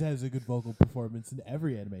agree. always has a good vocal performance in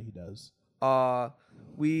every anime he does.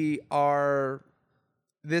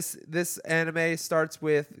 This anime starts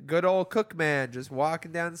with good old Cookman just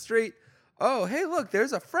walking down the street. Oh, hey, look,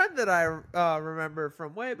 there's a friend that I remember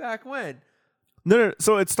from way back when. No.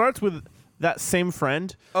 So it starts with that same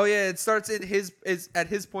friend Oh yeah, it starts in at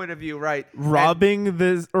his point of view, right? robbing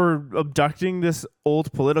this or abducting this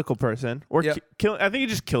old political person, or Yep. kill. I think he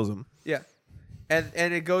just kills him. Yeah. And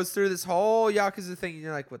it goes through this whole Yakuza thing, and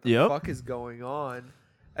you're like, what the Yep. fuck is going on?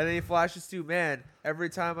 And then he flashes to, man, every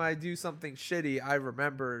time I do something shitty, I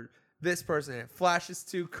remember this person. And it flashes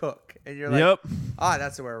to Cook. And you're like, Yep.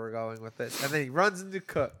 that's where we're going with this. And then he runs into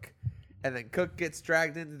Cook. And then Cook gets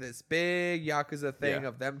dragged into this big Yakuza thing Yeah.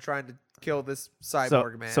 of them trying to kill this So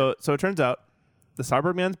cyborg man. so it turns out the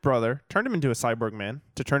cyborg man's brother turned him into a cyborg man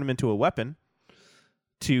to turn him into a weapon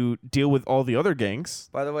to deal with all the other gangs.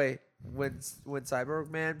 By the way, when Cyborg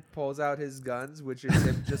Man pulls out his guns, which is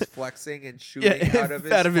him just flexing and shooting Yeah, out of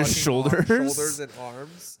his, out of his fucking shoulders. shoulders and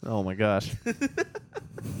arms. Oh my gosh.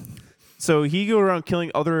 So he go around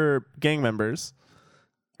killing other gang members,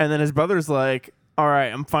 and then his brother's like, "All right,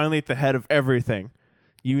 I'm finally at the head of everything.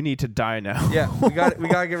 You need to die now." Yeah, we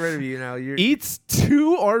gotta get rid of you now. You Eats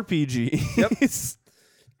 2 RPGs.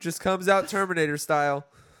 just comes out Terminator style,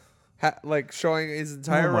 like showing his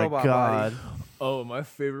entire Oh my robot god. body. Oh, my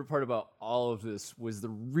favorite part about all of this was the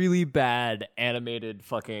really bad animated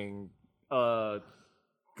fucking Gonta,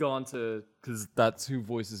 because that's who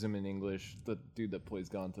voices him in English. The dude that plays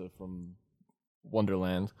Gonta from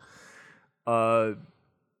Wonderland, or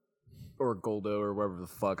Goldo, or whatever the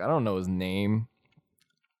fuck. I don't know his name.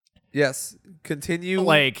 Yes, continue.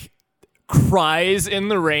 Like cries in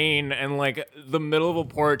the rain and like the middle of a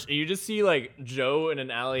porch, and you just see like Joe in an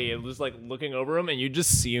alley and just like looking over him, and you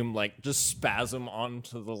just see him like just spasm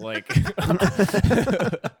onto the like.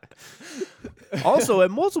 Also, at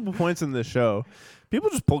multiple points in this show, people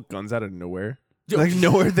just pull guns out of nowhere. Like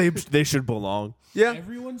nowhere they should belong. yeah,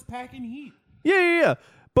 Everyone's packing heat. Yeah.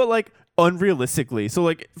 But like unrealistically. So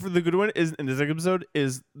like for the good one is in this episode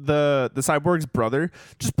is the cyborg's brother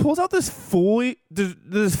just pulls out this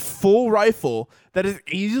full rifle that is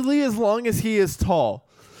easily as long as he is tall.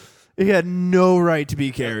 He had no right to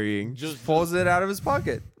be carrying. just pulls it out of his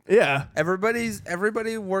pocket. Yeah.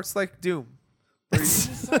 Everybody works like Doom. Where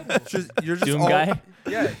you're just Doom all, guy?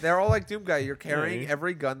 Yeah, they're all like Doom guy. You're carrying Yeah.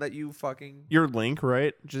 every gun that you fucking. Your Link,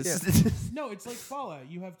 right? Just No, it's like Fallout.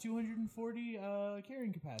 You have 240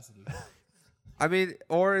 carrying capacity. I mean,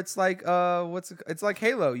 or it's like it's like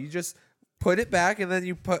Halo. You just put it back and then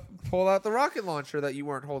you pull out the rocket launcher that you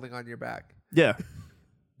weren't holding on your back. yeah.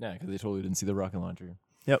 Yeah, because they totally didn't see the rocket launcher.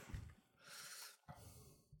 Yep.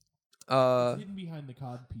 Hidden behind the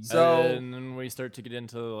cod piece. So- and then we start to get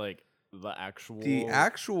into like the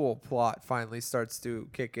actual plot finally starts to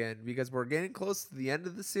kick in because we're getting close to the end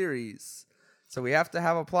of the series. So we have to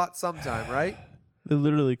have a plot sometime, right? They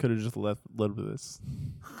literally could have just led with this.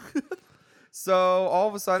 So all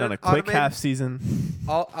of a sudden, Done a quick half season.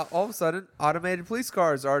 all of a sudden, automated police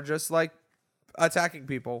cars are just like attacking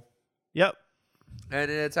people, Yep.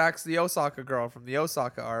 and it attacks the Osaka girl from the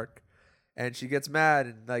Osaka arc, and she gets mad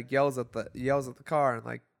and like yells at the car, and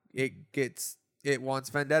like it wants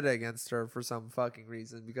vendetta against her for some fucking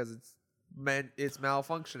reason because it's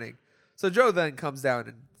malfunctioning. So Joe then comes down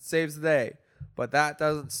and saves the day, but that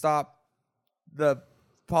doesn't stop the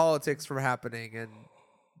politics from happening and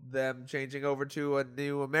them changing over to a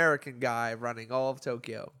new American guy running all of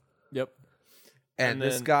Tokyo. Yep. And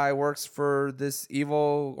this then- guy works for this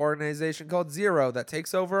evil organization called Zero that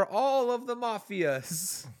takes over all of the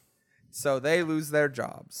mafias. So they lose their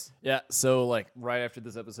jobs. Yeah, so like right after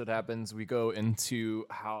this episode happens, we go into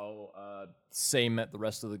how Say met the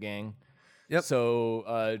rest of the gang. Yep.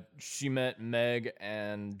 So she met Meg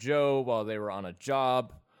and Joe while they were on a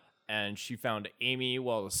job, and she found Amy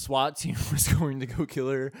while the SWAT team was going to go kill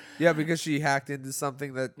her. Yeah, because she hacked into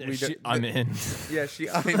something that we don't. I'm in. Yeah,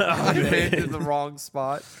 I'm in the wrong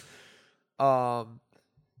spot.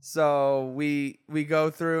 So we go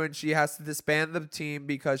through and she has to disband the team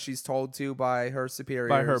because she's told to by her superiors.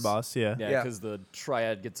 By her boss, yeah. Yeah, because the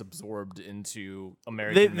triad gets absorbed into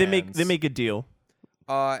American. They Man's. make a deal.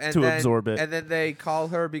 And to then, absorb it. And then they call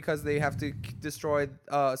her because they have to destroy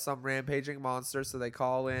some rampaging monster. So they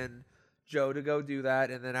call in Joe to go do that.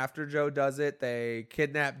 And then after Joe does it, they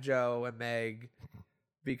kidnap Joe and Meg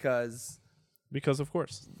because Of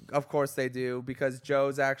course. they do. Because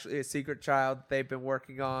Joe's actually a secret child they had been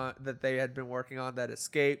working on that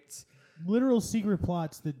escaped. Literal secret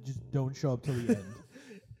plots that just don't show up till the end.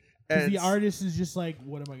 Because And the artist is just like,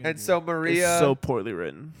 what am I going to do? and so Maria It's so poorly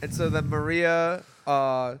written. And so then Maria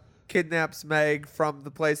kidnaps Meg from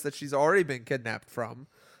the place that she's already been kidnapped from.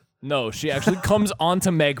 No, she actually comes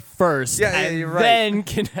onto Meg first, Yeah, and you're right. then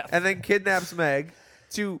kidnaps. And then kidnaps Meg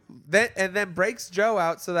and then breaks Joe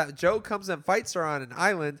out so that Joe comes and fights her on an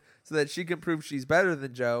island so that she can prove she's better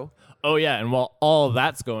than Joe. Oh yeah, and while all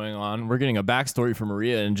that's going on, we're getting a backstory for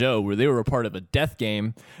Maria and Joe where they were a part of a death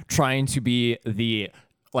game trying to be the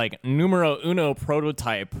like numero uno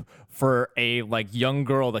prototype for a like young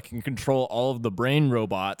girl that can control all of the brain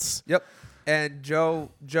robots. Yep. And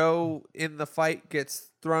Joe in the fight gets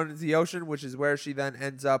thrown into the ocean, which is where she then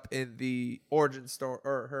ends up in the origin story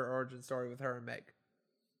or her origin story with her and Meg.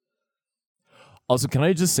 Also, can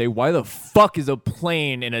I just say, why the fuck is a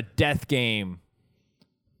plane in a death game?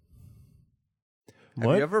 Have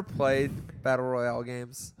you ever played Battle Royale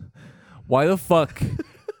games? Why the fuck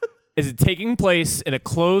is it taking place in a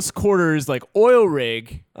close quarters like oil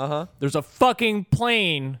rig? Uh-huh. There's a fucking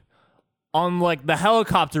plane on like the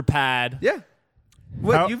helicopter pad. Yeah.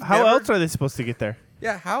 What, How else are they supposed to get there?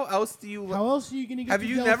 Yeah, how else do you... How else are you going to get Have to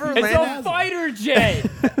you Del never Frisco It's landed- a fighter jet.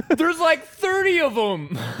 There's like 30 of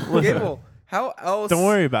them. Gable, how else... Don't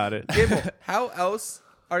worry about it. Gable, how else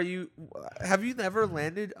are you... Have you never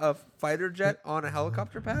landed a fighter jet on a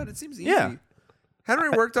helicopter pad? It seems easy. Yeah. Henry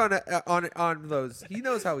worked on those. He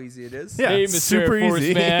knows how easy it is. Yeah, Hey, it's Mr. super Air Force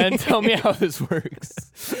easy. man, tell me how this works.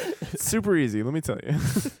 It's super easy. Let me tell you.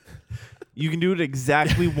 You can do it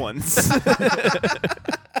exactly once.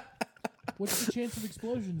 What's the chance of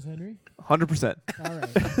explosions, Henry? 100%. All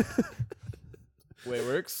right. Way it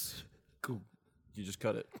works. Cool. You just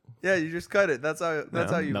cut it. Yeah, you just cut it. That's how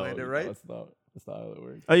No. you No, land it, right? That's not how it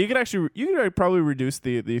works. You could probably reduce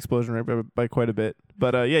the explosion rate by quite a bit.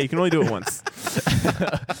 But yeah, you can only do it once.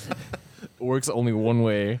 It works only one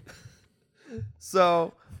way.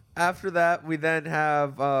 So after that, we then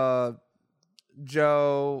have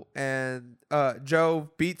Joe and Joe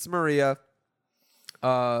beats Maria.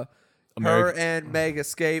 Her and Meg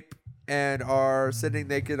escape and are sitting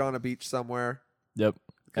naked on a beach somewhere. Yep.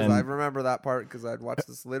 Because I remember that part because I'd watched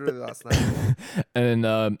this literally last night.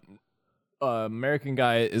 And American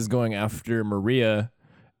guy is going after Maria,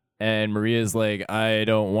 and Maria's like, I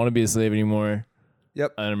don't want to be a slave anymore.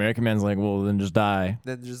 Yep. And American man's like, well, then just die.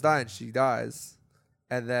 Then just die and she dies.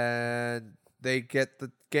 And then they get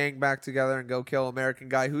the gang back together and go kill American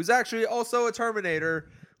guy who's actually also a Terminator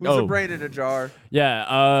who's a Oh. brain in a jar.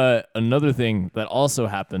 Yeah. Another thing that also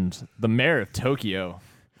happened: the mayor of Tokyo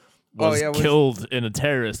was killed in a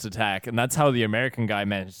terrorist attack, and that's how the American guy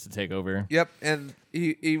managed to take over. Yep, and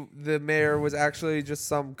the mayor was actually just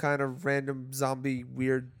some kind of random zombie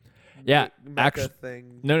weird Yeah, mecha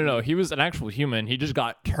thing. No. He was an actual human. He just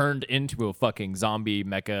got turned into a fucking zombie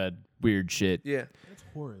mecha weird shit. Yeah. That's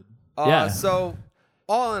horrid. Yeah. So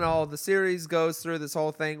all in all, the series goes through this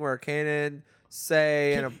whole thing where Kanan,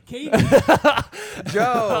 Say, and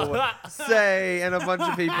Joe, Say, and a bunch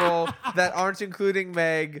of people that aren't including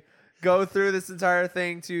Meg go through this entire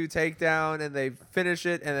thing to take down, and they finish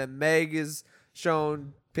it, and then Meg is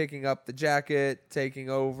shown picking up the jacket, taking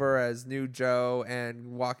over as new Joe,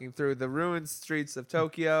 and walking through the ruined streets of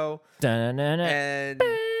Tokyo. Da-na-na. And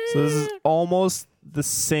So this is almost the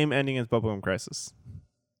same ending as Bubblegum Crisis.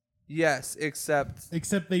 yes, except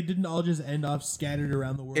Except they didn't all just end off scattered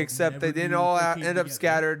around the world. they Never didn't knew all if they end came up together.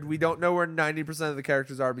 scattered. We don't know where 90% of the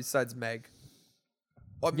characters are besides Meg.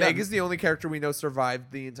 Well, Yeah. Meg is the only character we know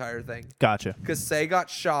survived the entire thing. Gotcha. Because Say got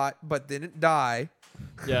shot but didn't die.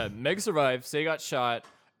 Yeah, Meg survived. Say got shot.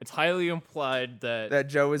 It's highly implied that That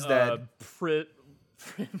Joe is dead.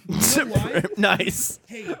 You know why? Nice.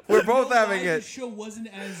 Hey, We're you both know having why it. The show wasn't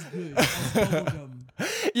as good as Bubblegum.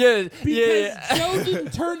 Yeah, Because Joe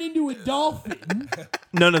didn't turn into a dolphin.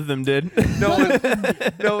 None of them did. No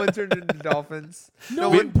one turned into dolphins. No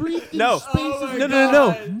we- one breathed in no. space. Oh as my a No.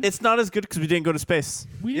 dolphin. It's not as good because we didn't go to space.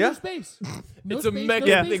 We didn't Yeah. go space. No It's a space, mega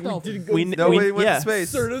no thing. space We dolphin. didn't go We Nobody went yeah. to space.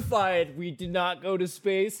 certified. We did not go to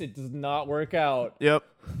space. It does not work out. Yep.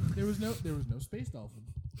 There was no space dolphin.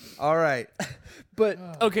 All right. But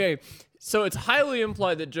okay, so it's highly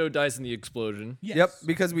implied that Joe dies in the explosion. Yes. Yep,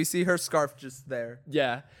 because we see her scarf just there.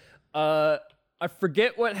 Yeah. I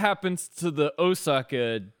forget what happens to the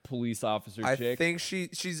Osaka police officer I chick. think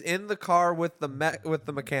she's in the car with the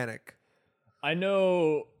mechanic. I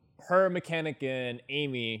know her mechanic and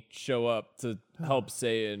Amy show up to help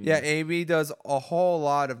say and Yeah, Amy does a whole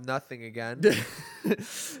lot of nothing again.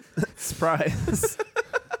 Surprise.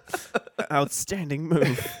 Outstanding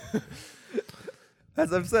move.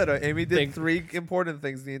 As I've said, Amy did Think- 3 important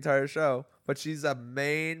things the entire show, but she's a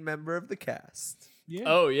main member of the cast. Yeah.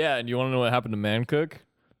 Oh yeah, and you want to know what happened to Mancook?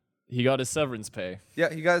 He got his severance pay.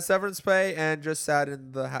 Yeah, he got a severance pay and just sat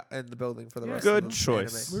in the building for the rest Good of the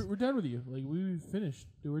choice. anime. We're done with you. Like we've finished.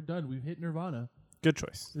 We're done. We've hit Nirvana. Good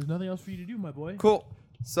choice. There's nothing else for you to do, my boy. Cool.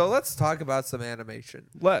 So let's talk about some animation.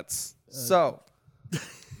 Let's. So,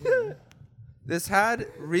 this had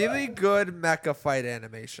really good mecha fight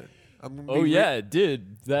animation. I'm gonna Oh be yeah, it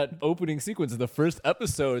did. That opening sequence of the first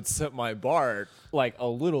episode set my bar like a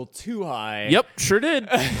little too high. Yep, sure did.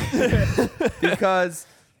 because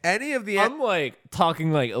any of the I'm like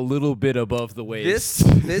talking like a little bit above the waist.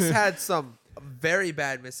 this had some very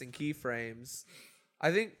bad missing keyframes.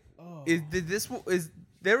 I think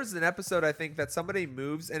there was an episode I think that somebody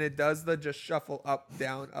moves and it does the just shuffle up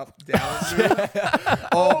down move.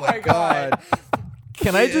 Oh my god.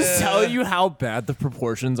 Can I just tell you how bad the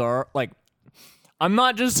proportions are? Like, I'm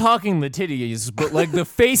not just talking the titties, but like the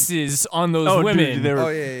faces on those Oh, women. dude, they Oh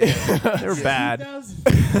were, yeah. they were bad.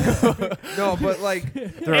 2000. No, but like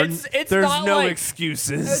It's There's not no like,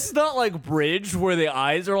 excuses. It's not like Bridge where the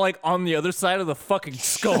eyes are like on the other side of the fucking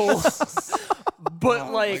skull.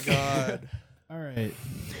 But like, God. All right.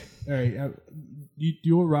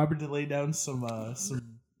 You want Robert to lay down some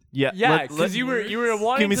Yeah, yeah, because you were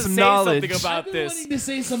wanting give me to some say knowledge. something about I've been this. wanting to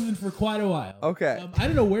say something for quite a while. Okay. I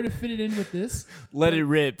don't know where to fit it in with this. Let it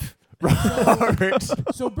rip. Robert.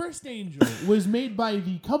 So Burst Angel was made by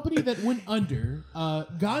the company that went under,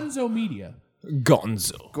 Gonzo Media.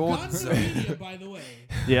 Gonzo. Gonzo Media, by the way,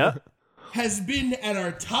 Yeah. has been at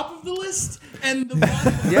our top of the list and the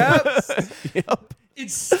bottom. Yep. It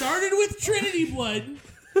started with Trinity Blood,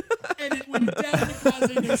 and it went down to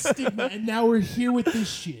causing no stigma, and now we're here with this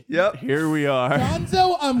shit. Yep. Here we are.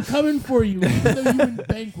 Gonzo, I'm coming for you, even though you went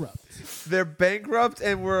bankrupt. They're bankrupt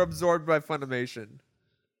and were absorbed by Funimation.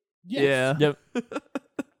 Yes. Yeah. Yep.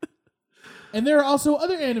 And there are also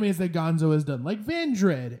other animes that Gonzo has done, like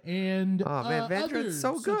Vandred and Aw, man, Vandred's other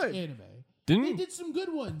so such good. anime. They Didn't did some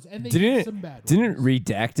good ones, and they did some bad didn't ones.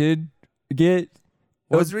 Redacted get?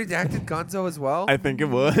 Was Redacted Gonzo as well? I think it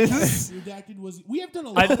was. Redacted was. We have done a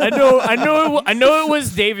lot. I know it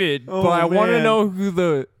was David, Oh, but I want to man. know who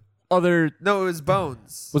the other No, it was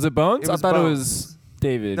Bones. was. It Bones? It was I thought Bones. it was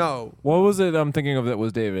David. No, What was it? I'm thinking of that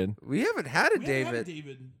was David. we haven't had a We haven't had David.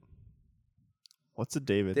 David. What's a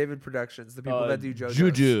David? David Productions, the people that do JoJo's.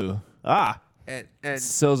 Juju Ah. and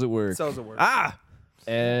sells at work. sells a word. Ah.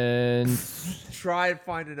 And Try and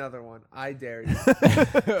find another one. I dare you.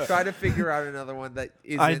 Try to figure out another one that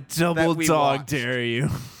isn't. I double that we dog watched. dare you.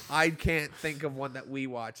 I can't think of one that we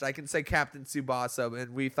watched. I can say Captain Tsubasa,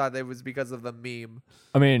 and we thought it was because of the meme.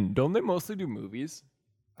 I mean, don't they mostly do movies?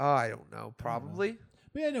 Oh, I don't know. Probably.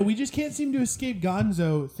 But yeah, no, we just can't seem to escape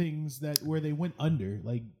Gonzo things that where they went under.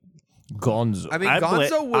 Like, Gonzo. I mean, I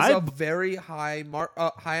Gonzo was I- a very high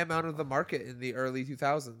high amount of the market in the early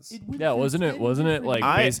 2000s. it went Yeah, through wasn't it- 10 wasn't it, different like,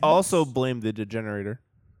 I Base- also blame the degenerator.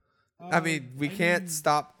 I mean, we can't mean,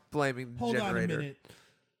 stop blaming the Hold on a generator. minute.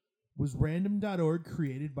 Was random.org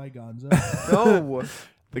created by Gonzo? No.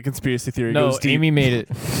 The conspiracy theory no, goes deep. Amy made it.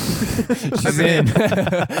 She's in.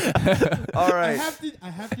 All right. I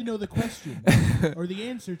have to know the question or the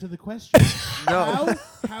answer to the question. No.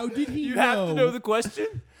 How did he You know? have to know the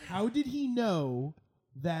question. How did he know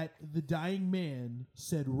that the dying man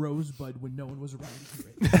said Rosebud when no one was around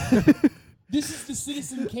to hear it? This is the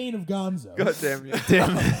Citizen Kane of Gonzo. God damn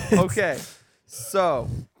you. Okay. So,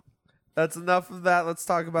 that's enough of that. Let's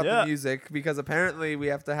talk about Yeah. the music because apparently we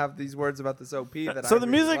have to have these words about this OP that So I the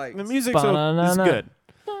really music, liked. the music is Ba-na-na-na. good.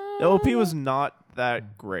 The OP was not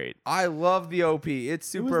that great. I love the OP.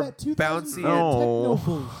 It's It was super that bouncy. 2004 No. techno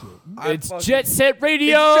bullshit. I It's fucking- Jet Set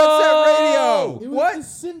Radio. It's Jet Set Radio. It was What? the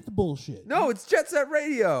synth bullshit. No, it's Jet Set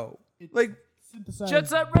Radio. It- Like, synthesized Jet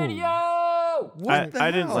Set boom. Radio. what the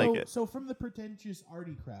I didn't hell? like So, it. so from the pretentious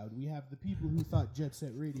arty crowd, we have the people who thought Jet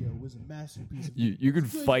Set Radio was a masterpiece. Of You can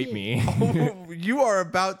Good fight game. me. You are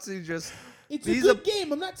about to just. It's These a good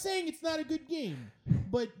game. I'm not saying it's not a good game,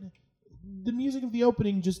 but the music of the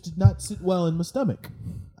opening just did not sit well in my stomach.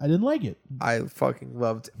 I didn't like it. I fucking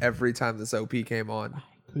loved every time this OP came on.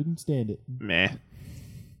 Couldn't stand it. Meh.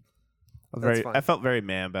 That's fine. I felt very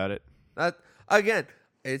meh about it. That again,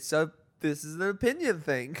 this is an opinion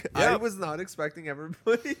thing. I was not expecting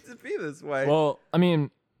everybody to be this way. Well, I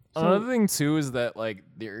mean, another thing too is that like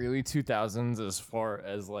the early 2000s, as far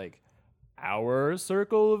as like our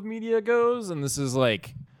circle of media goes, and this is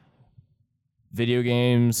like video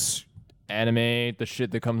games, anime, the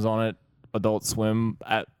shit that comes on at Adult Swim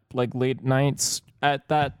at like late nights at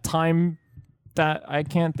that time that I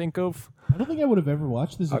can't think of. I don't think I would have ever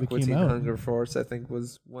watched this if it Aqua came Teen out. Hunger Force, I think,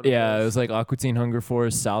 was one. Yeah, of it was like Aqua Teen Hunger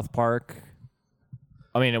Force, South Park.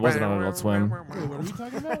 I mean, it wasn't on Adult Swim. Wait, what are we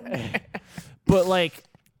talking about? But like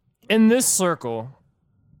in this circle,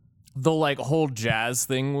 the like whole jazz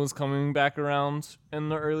thing was coming back around in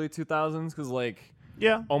the early 2000s because like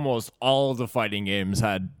Yeah. almost all of the fighting games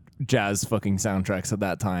had jazz fucking soundtracks at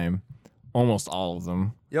that time. Almost all of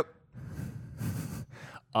them. Yep.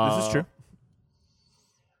 This is true.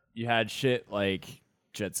 You had shit like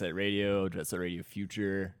Jet Set Radio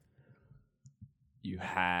Future. You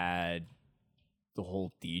had the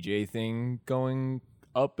whole DJ thing going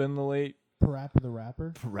up in the late Parappa the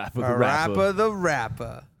Rapper. Rapper the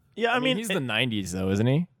Rapper. Yeah, I mean, he's the 90s though, isn't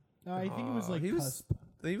he? I think it was like he was- cusp.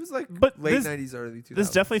 He was like But late this- 90s, early 2000s.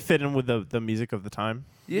 This definitely fit in with the music of the time.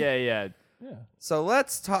 Yeah. Yeah. Yeah. So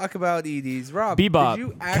let's talk about EDs. Rob, did you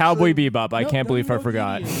Bebop. actually... Cowboy Bebop. I No, can't don't believe even I know what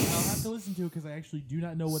forgot. it is. I'll have to listen to it because I actually do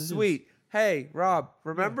not know what it is. Sweet. Hey, Rob,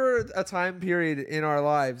 remember a time period in our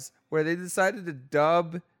lives where they decided to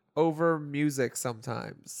dub over music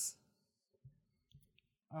sometimes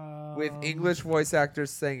with English voice actors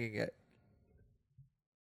singing it?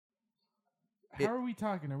 How are we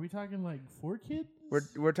talking? Are we talking like 4Kids?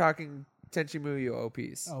 We're talking Tenchi Muyo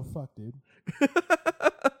OPs. Oh fuck, dude.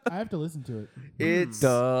 I have to listen to it. It's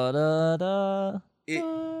Da, da, da, it,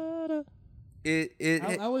 da, da.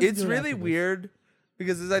 I'll listen it's to it really after this. weird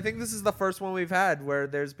because I think this is the first one we've had where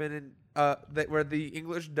there's been where the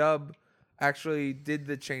English dub actually did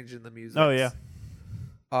the change in the music. Oh, yeah.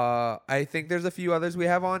 I think there's a few others we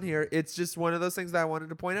have on here. It's just one of those things that I wanted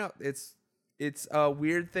to point out. It's a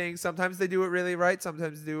weird thing. Sometimes they do it really right.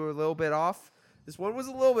 Sometimes they do it a little bit off. This one was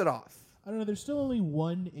a little bit off. I don't know. There's still only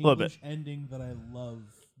one Little bit. English ending that I love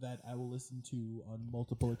that I will listen to on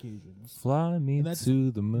multiple occasions. Fly me And that's- to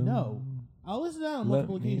the moon. No, I'll listen to that on Let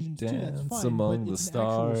multiple me occasions too. That's dance fine. among but the it's an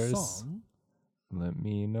actual stars. song. Let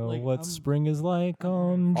me know Like, what I'm- spring is like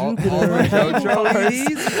on All the Jupiter. JoJo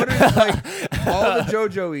EDs? What is like all the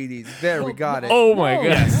JoJo EDs? There, we Well, got it. Oh my no, god.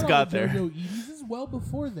 Yes, not all got the there. JoJo EDs. This is well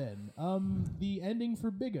before then. The ending for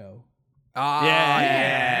Big O.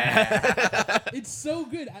 Yeah. It's so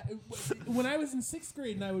good. When I was in 6th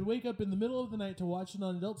grade and I would wake up in the middle of the night to watch it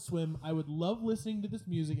on Adult Swim, I would love listening to this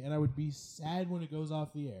music and I would be sad when it goes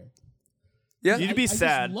off the air. Yeah. You'd I be just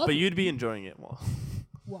sad, love but it. you'd be enjoying it more.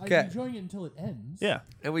 Well, Okay. I'm enjoying it until it ends. Yeah.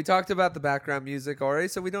 And we talked about the background music already,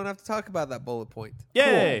 so we don't have to talk about that bullet point.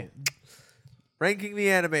 Yay. Ranking the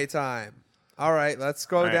anime time. All right, let's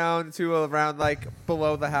go All right. down to around like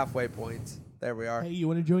below the halfway point. There we are. Hey, you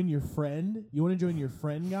want to join your friend? You want to join your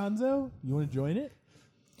friend, Gonzo? You want to join it?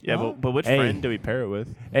 Yeah, Huh? but which Hey. friend do we pair it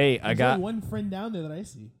with? Hey, I There's got only one friend down there that I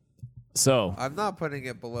see. so I'm not putting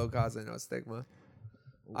it below Kaze no Stigma.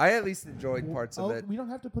 I at least enjoyed parts of it. We don't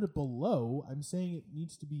have to put it below. I'm saying it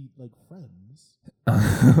needs to be like friends.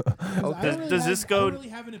 Does this I go- don't really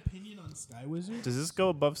have an opinion on Sky Wizards. Does this go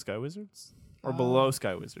above Sky Wizards or below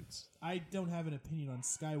Sky Wizards? I don't have an opinion on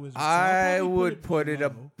Sky Wizards. so I I'll probably would put it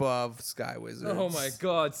below. above Sky Wizards. Oh my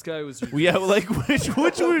god, Sky was Well, yeah, like which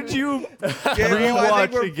would you Yeah, well, I think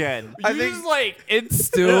rewatch we're- again? I You think just like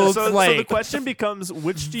instilled so like the question becomes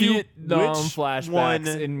which do you Vietnam which flashbacks one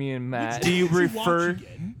in me and Matt. do you Would watch refer?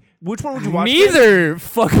 again? Which one would you watch? Neither.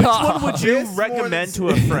 Fuck Which off. one would you This more recommend than- to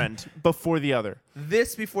a friend before the other?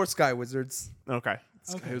 this before Sky Wizards. Okay.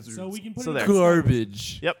 Okay, so we can put So it there. on Sky Wizards.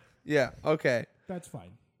 Garbage. Yep. Yeah. Okay. That's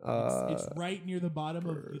fine. Uh, It's right near the bottom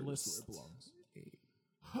of the list where it belongs.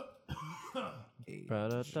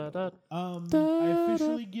 I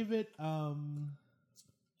officially give it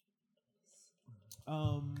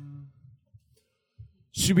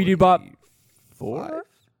Shooby Bop. 4?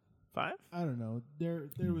 5? I don't know. There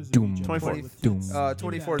was a Doom. region 24. with kids.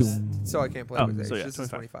 24, so I can't play Oh, with age. so yeah, This is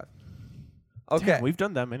 25. 25. Okay. Damn, we've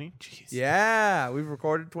done that many. Jeez. Yeah, we've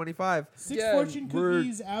recorded 25. 6 Yeah, fortune we're-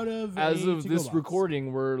 cookies out of As a of to-go this box.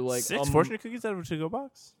 recording, we're like 6 fortune cookies out of a to-go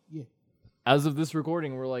box? Yeah. As of this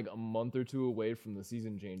recording, we're like a month or two away from the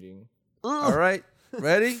season changing. All right.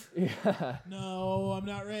 Ready? Yeah. No, I'm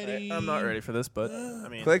not ready. I'm not ready for this, but I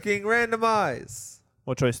mean, Clicking randomize.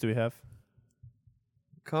 what choice do we have?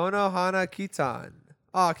 Konohana Kitan.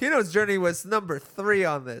 Oh, Kino's Journey was number 3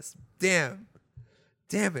 on this. Damn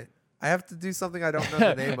it. I have to do something I don't know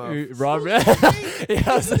the name of. Robert. It's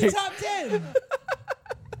I was in the like, top 10.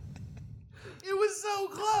 It was so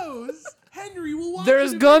close. Henry will watch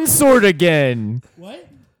there's it. Gunsword again. What?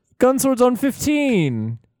 Gunsword's on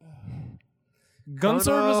 15. Gunsword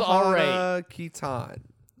was alright. Konohana Kitan.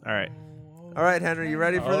 All right. All right, Henry, you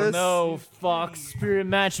ready for Oh this? no, Fox Spirit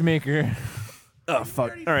Matchmaker. Oh, fuck.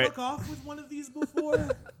 Already All right. fuck off with one of these before.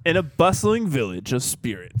 In a bustling village of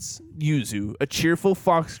spirits, Yuzu, a cheerful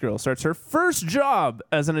fox girl, starts her first job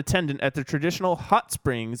as an attendant at the traditional hot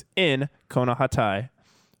springs in Konohatai.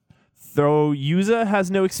 Though Yuza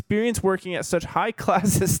has no experience working at such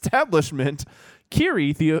high-class establishment,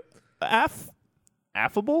 Kiri, the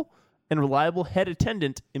affable and reliable head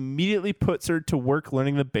attendant, immediately puts her to work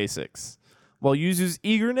learning the basics. While Yuzu's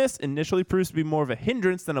eagerness initially proves to be more of a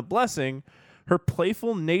hindrance than a blessing, her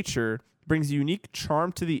playful nature brings unique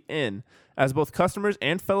charm to the inn, as both customers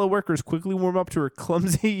and fellow workers quickly warm up to her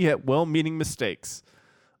clumsy yet well-meaning mistakes.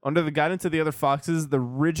 Under the guidance of the other foxes, the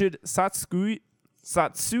rigid Satsuki,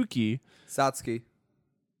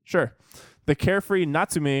 sure, the carefree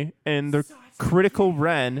Natsume, and the critical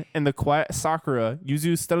Ren, and the quiet Sakura,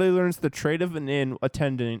 Yuzu steadily learns the trade of an inn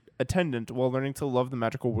attendant while learning to love the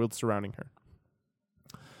magical world surrounding her.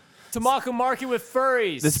 Tamako Market with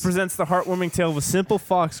furries. This presents the heartwarming tale of a simple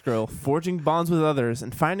fox girl forging bonds with others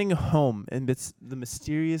and finding a home amidst the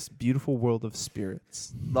mysterious, beautiful world of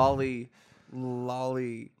spirits. Lollies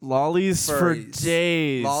Lollies Furries. for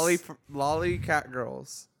days. Lolly cat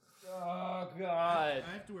girls. Oh god.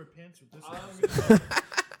 I have to wear pants with this one.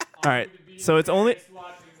 All right, so it's only it's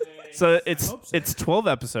hope so. it's 12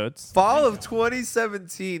 episodes. Fall of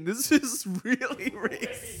 2017. This is really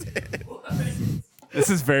recent. This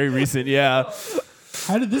is very recent, yeah.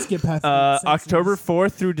 How did this get past the censors? October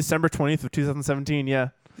 4th through December 20th of 2017. Yeah.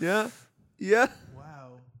 Yeah.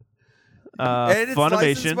 Wow. And it's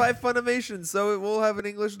licensed Funimation. by Funimation, so it will have an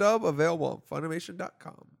English dub available on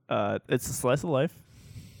Funimation.com. It's a slice of life.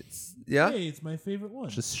 Yeah? Hey, it's my favorite one.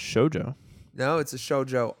 Just shoujo. No, it's a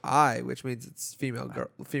shoujo I, which means it's female.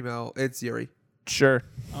 It's Yuri. Sure.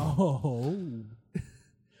 Oh.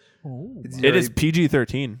 It's It Yuri. is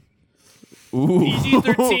PG-13. Ooh.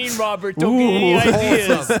 PG-13, Robert. Don't get any Ooh.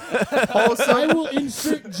 ideas. I will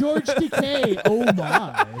insert George Takei. Oh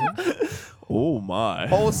my. Oh my.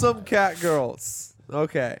 Wholesome cat girls.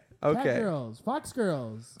 Okay. Cat girls, fox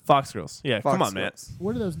girls. Fox girls. Yeah, Fox come on, man. girls.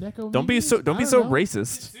 What are those neko? Don't be so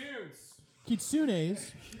racist.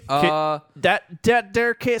 Kitsunes. That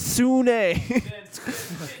there kitsune.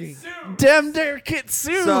 Damn there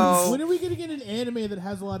kitsune. So- When are we gonna get an anime that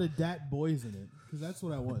has a lot of dat boys in it? Because that's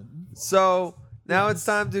what I want. So now it's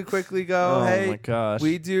time to quickly go. Oh Hey, my gosh.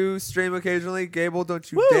 we do stream occasionally. Gable,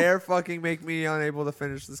 don't you Woo! dare fucking make me unable to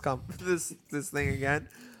finish this this thing again.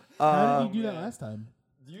 How did you do that last time?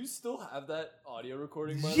 Do you still have that audio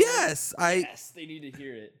recording? By the way? Yes, Yes, they need to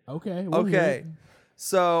hear it. Okay. we'll hear Okay. it.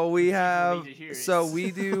 So we have. need to hear it. So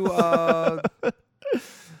we do.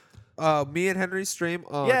 Me and Henry stream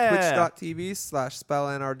on Yeah.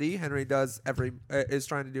 twitch.tv/spellnrd. Henry does is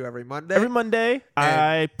trying to do every Monday. Every Monday,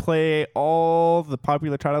 I play all the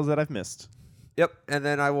popular titles that I've missed. Yep, and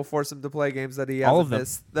then I will force him to play games that he All hasn't of them.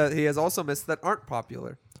 missed, that he has also missed that aren't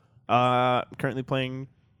popular. Currently playing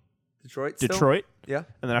Detroit. Still? Detroit, Yeah.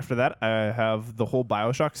 and then after that, I have the whole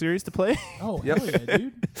BioShock series to play. Oh, Yep. hell yeah,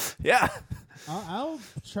 dude. Yeah. I'll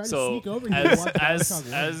try to So sneak over here and watch as Bioshock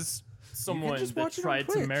 1. as someone just that watch it on tried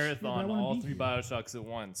to Twitch. marathon Yeah, but I wanna all be 3 here. Bioshocks at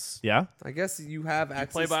once, Yeah. I guess you have you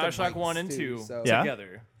access play to Bioshock mics 1 and too, 2 So. Yeah.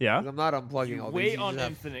 together. Yeah. I'm not unplugging You all wait these. You on just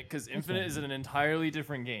have- Infinite because Infinite is an entirely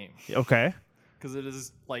different game. Okay. Because it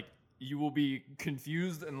is like you will be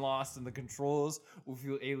confused and lost, and the controls will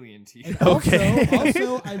feel alien to you. And Okay.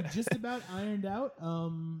 Also, I'm just about ironed out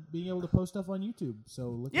being able to post stuff on YouTube. So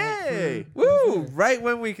look out Yay! for Woo! things there. Right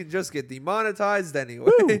when we can just get demonetized,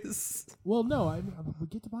 anyways. Well, no, we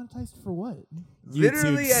get demonetized for what?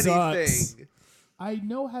 Literally YouTube anything. sucks. I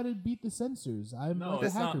know how to beat the censors. I'm No, like a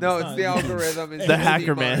it's not. hacker. No, It's it's the not. algorithm. Is The just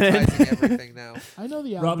hacker man. demonetizing everything now. I know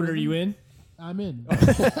the Robert, are algorithm. you in? I'm in.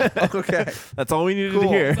 Okay. That's all we needed Cool. to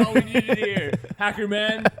hear. That's all we needed to hear. Hacker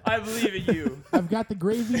man, I believe in you. I've got the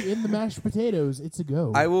gravy in the mashed potatoes. It's a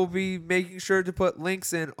go. I will be making sure to put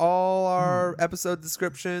links in all our episode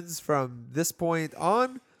descriptions from this point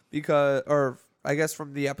on, or I guess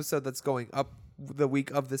from the episode that's going up the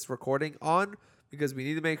week of this recording on, because we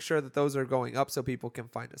need to make sure that those are going up so people can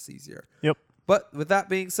find us easier. Yep. But with that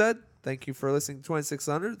being said, thank you for listening to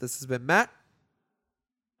 2600. This has been Matt.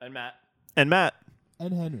 And Matt. And Matt.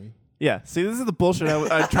 and Henry. Yeah. See, this is the bullshit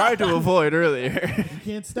I tried to avoid earlier. You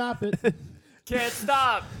can't stop it. Can't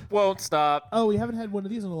stop. Won't stop. Oh, we haven't had one of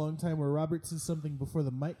these in a long time where Robert says something before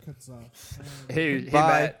the mic cuts off. Hey, Bye.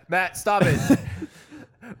 Matt. Matt, stop it.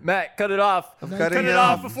 Matt, cut it off. I'm Cut cutting Cut it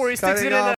off before he sticks Cutting it in off.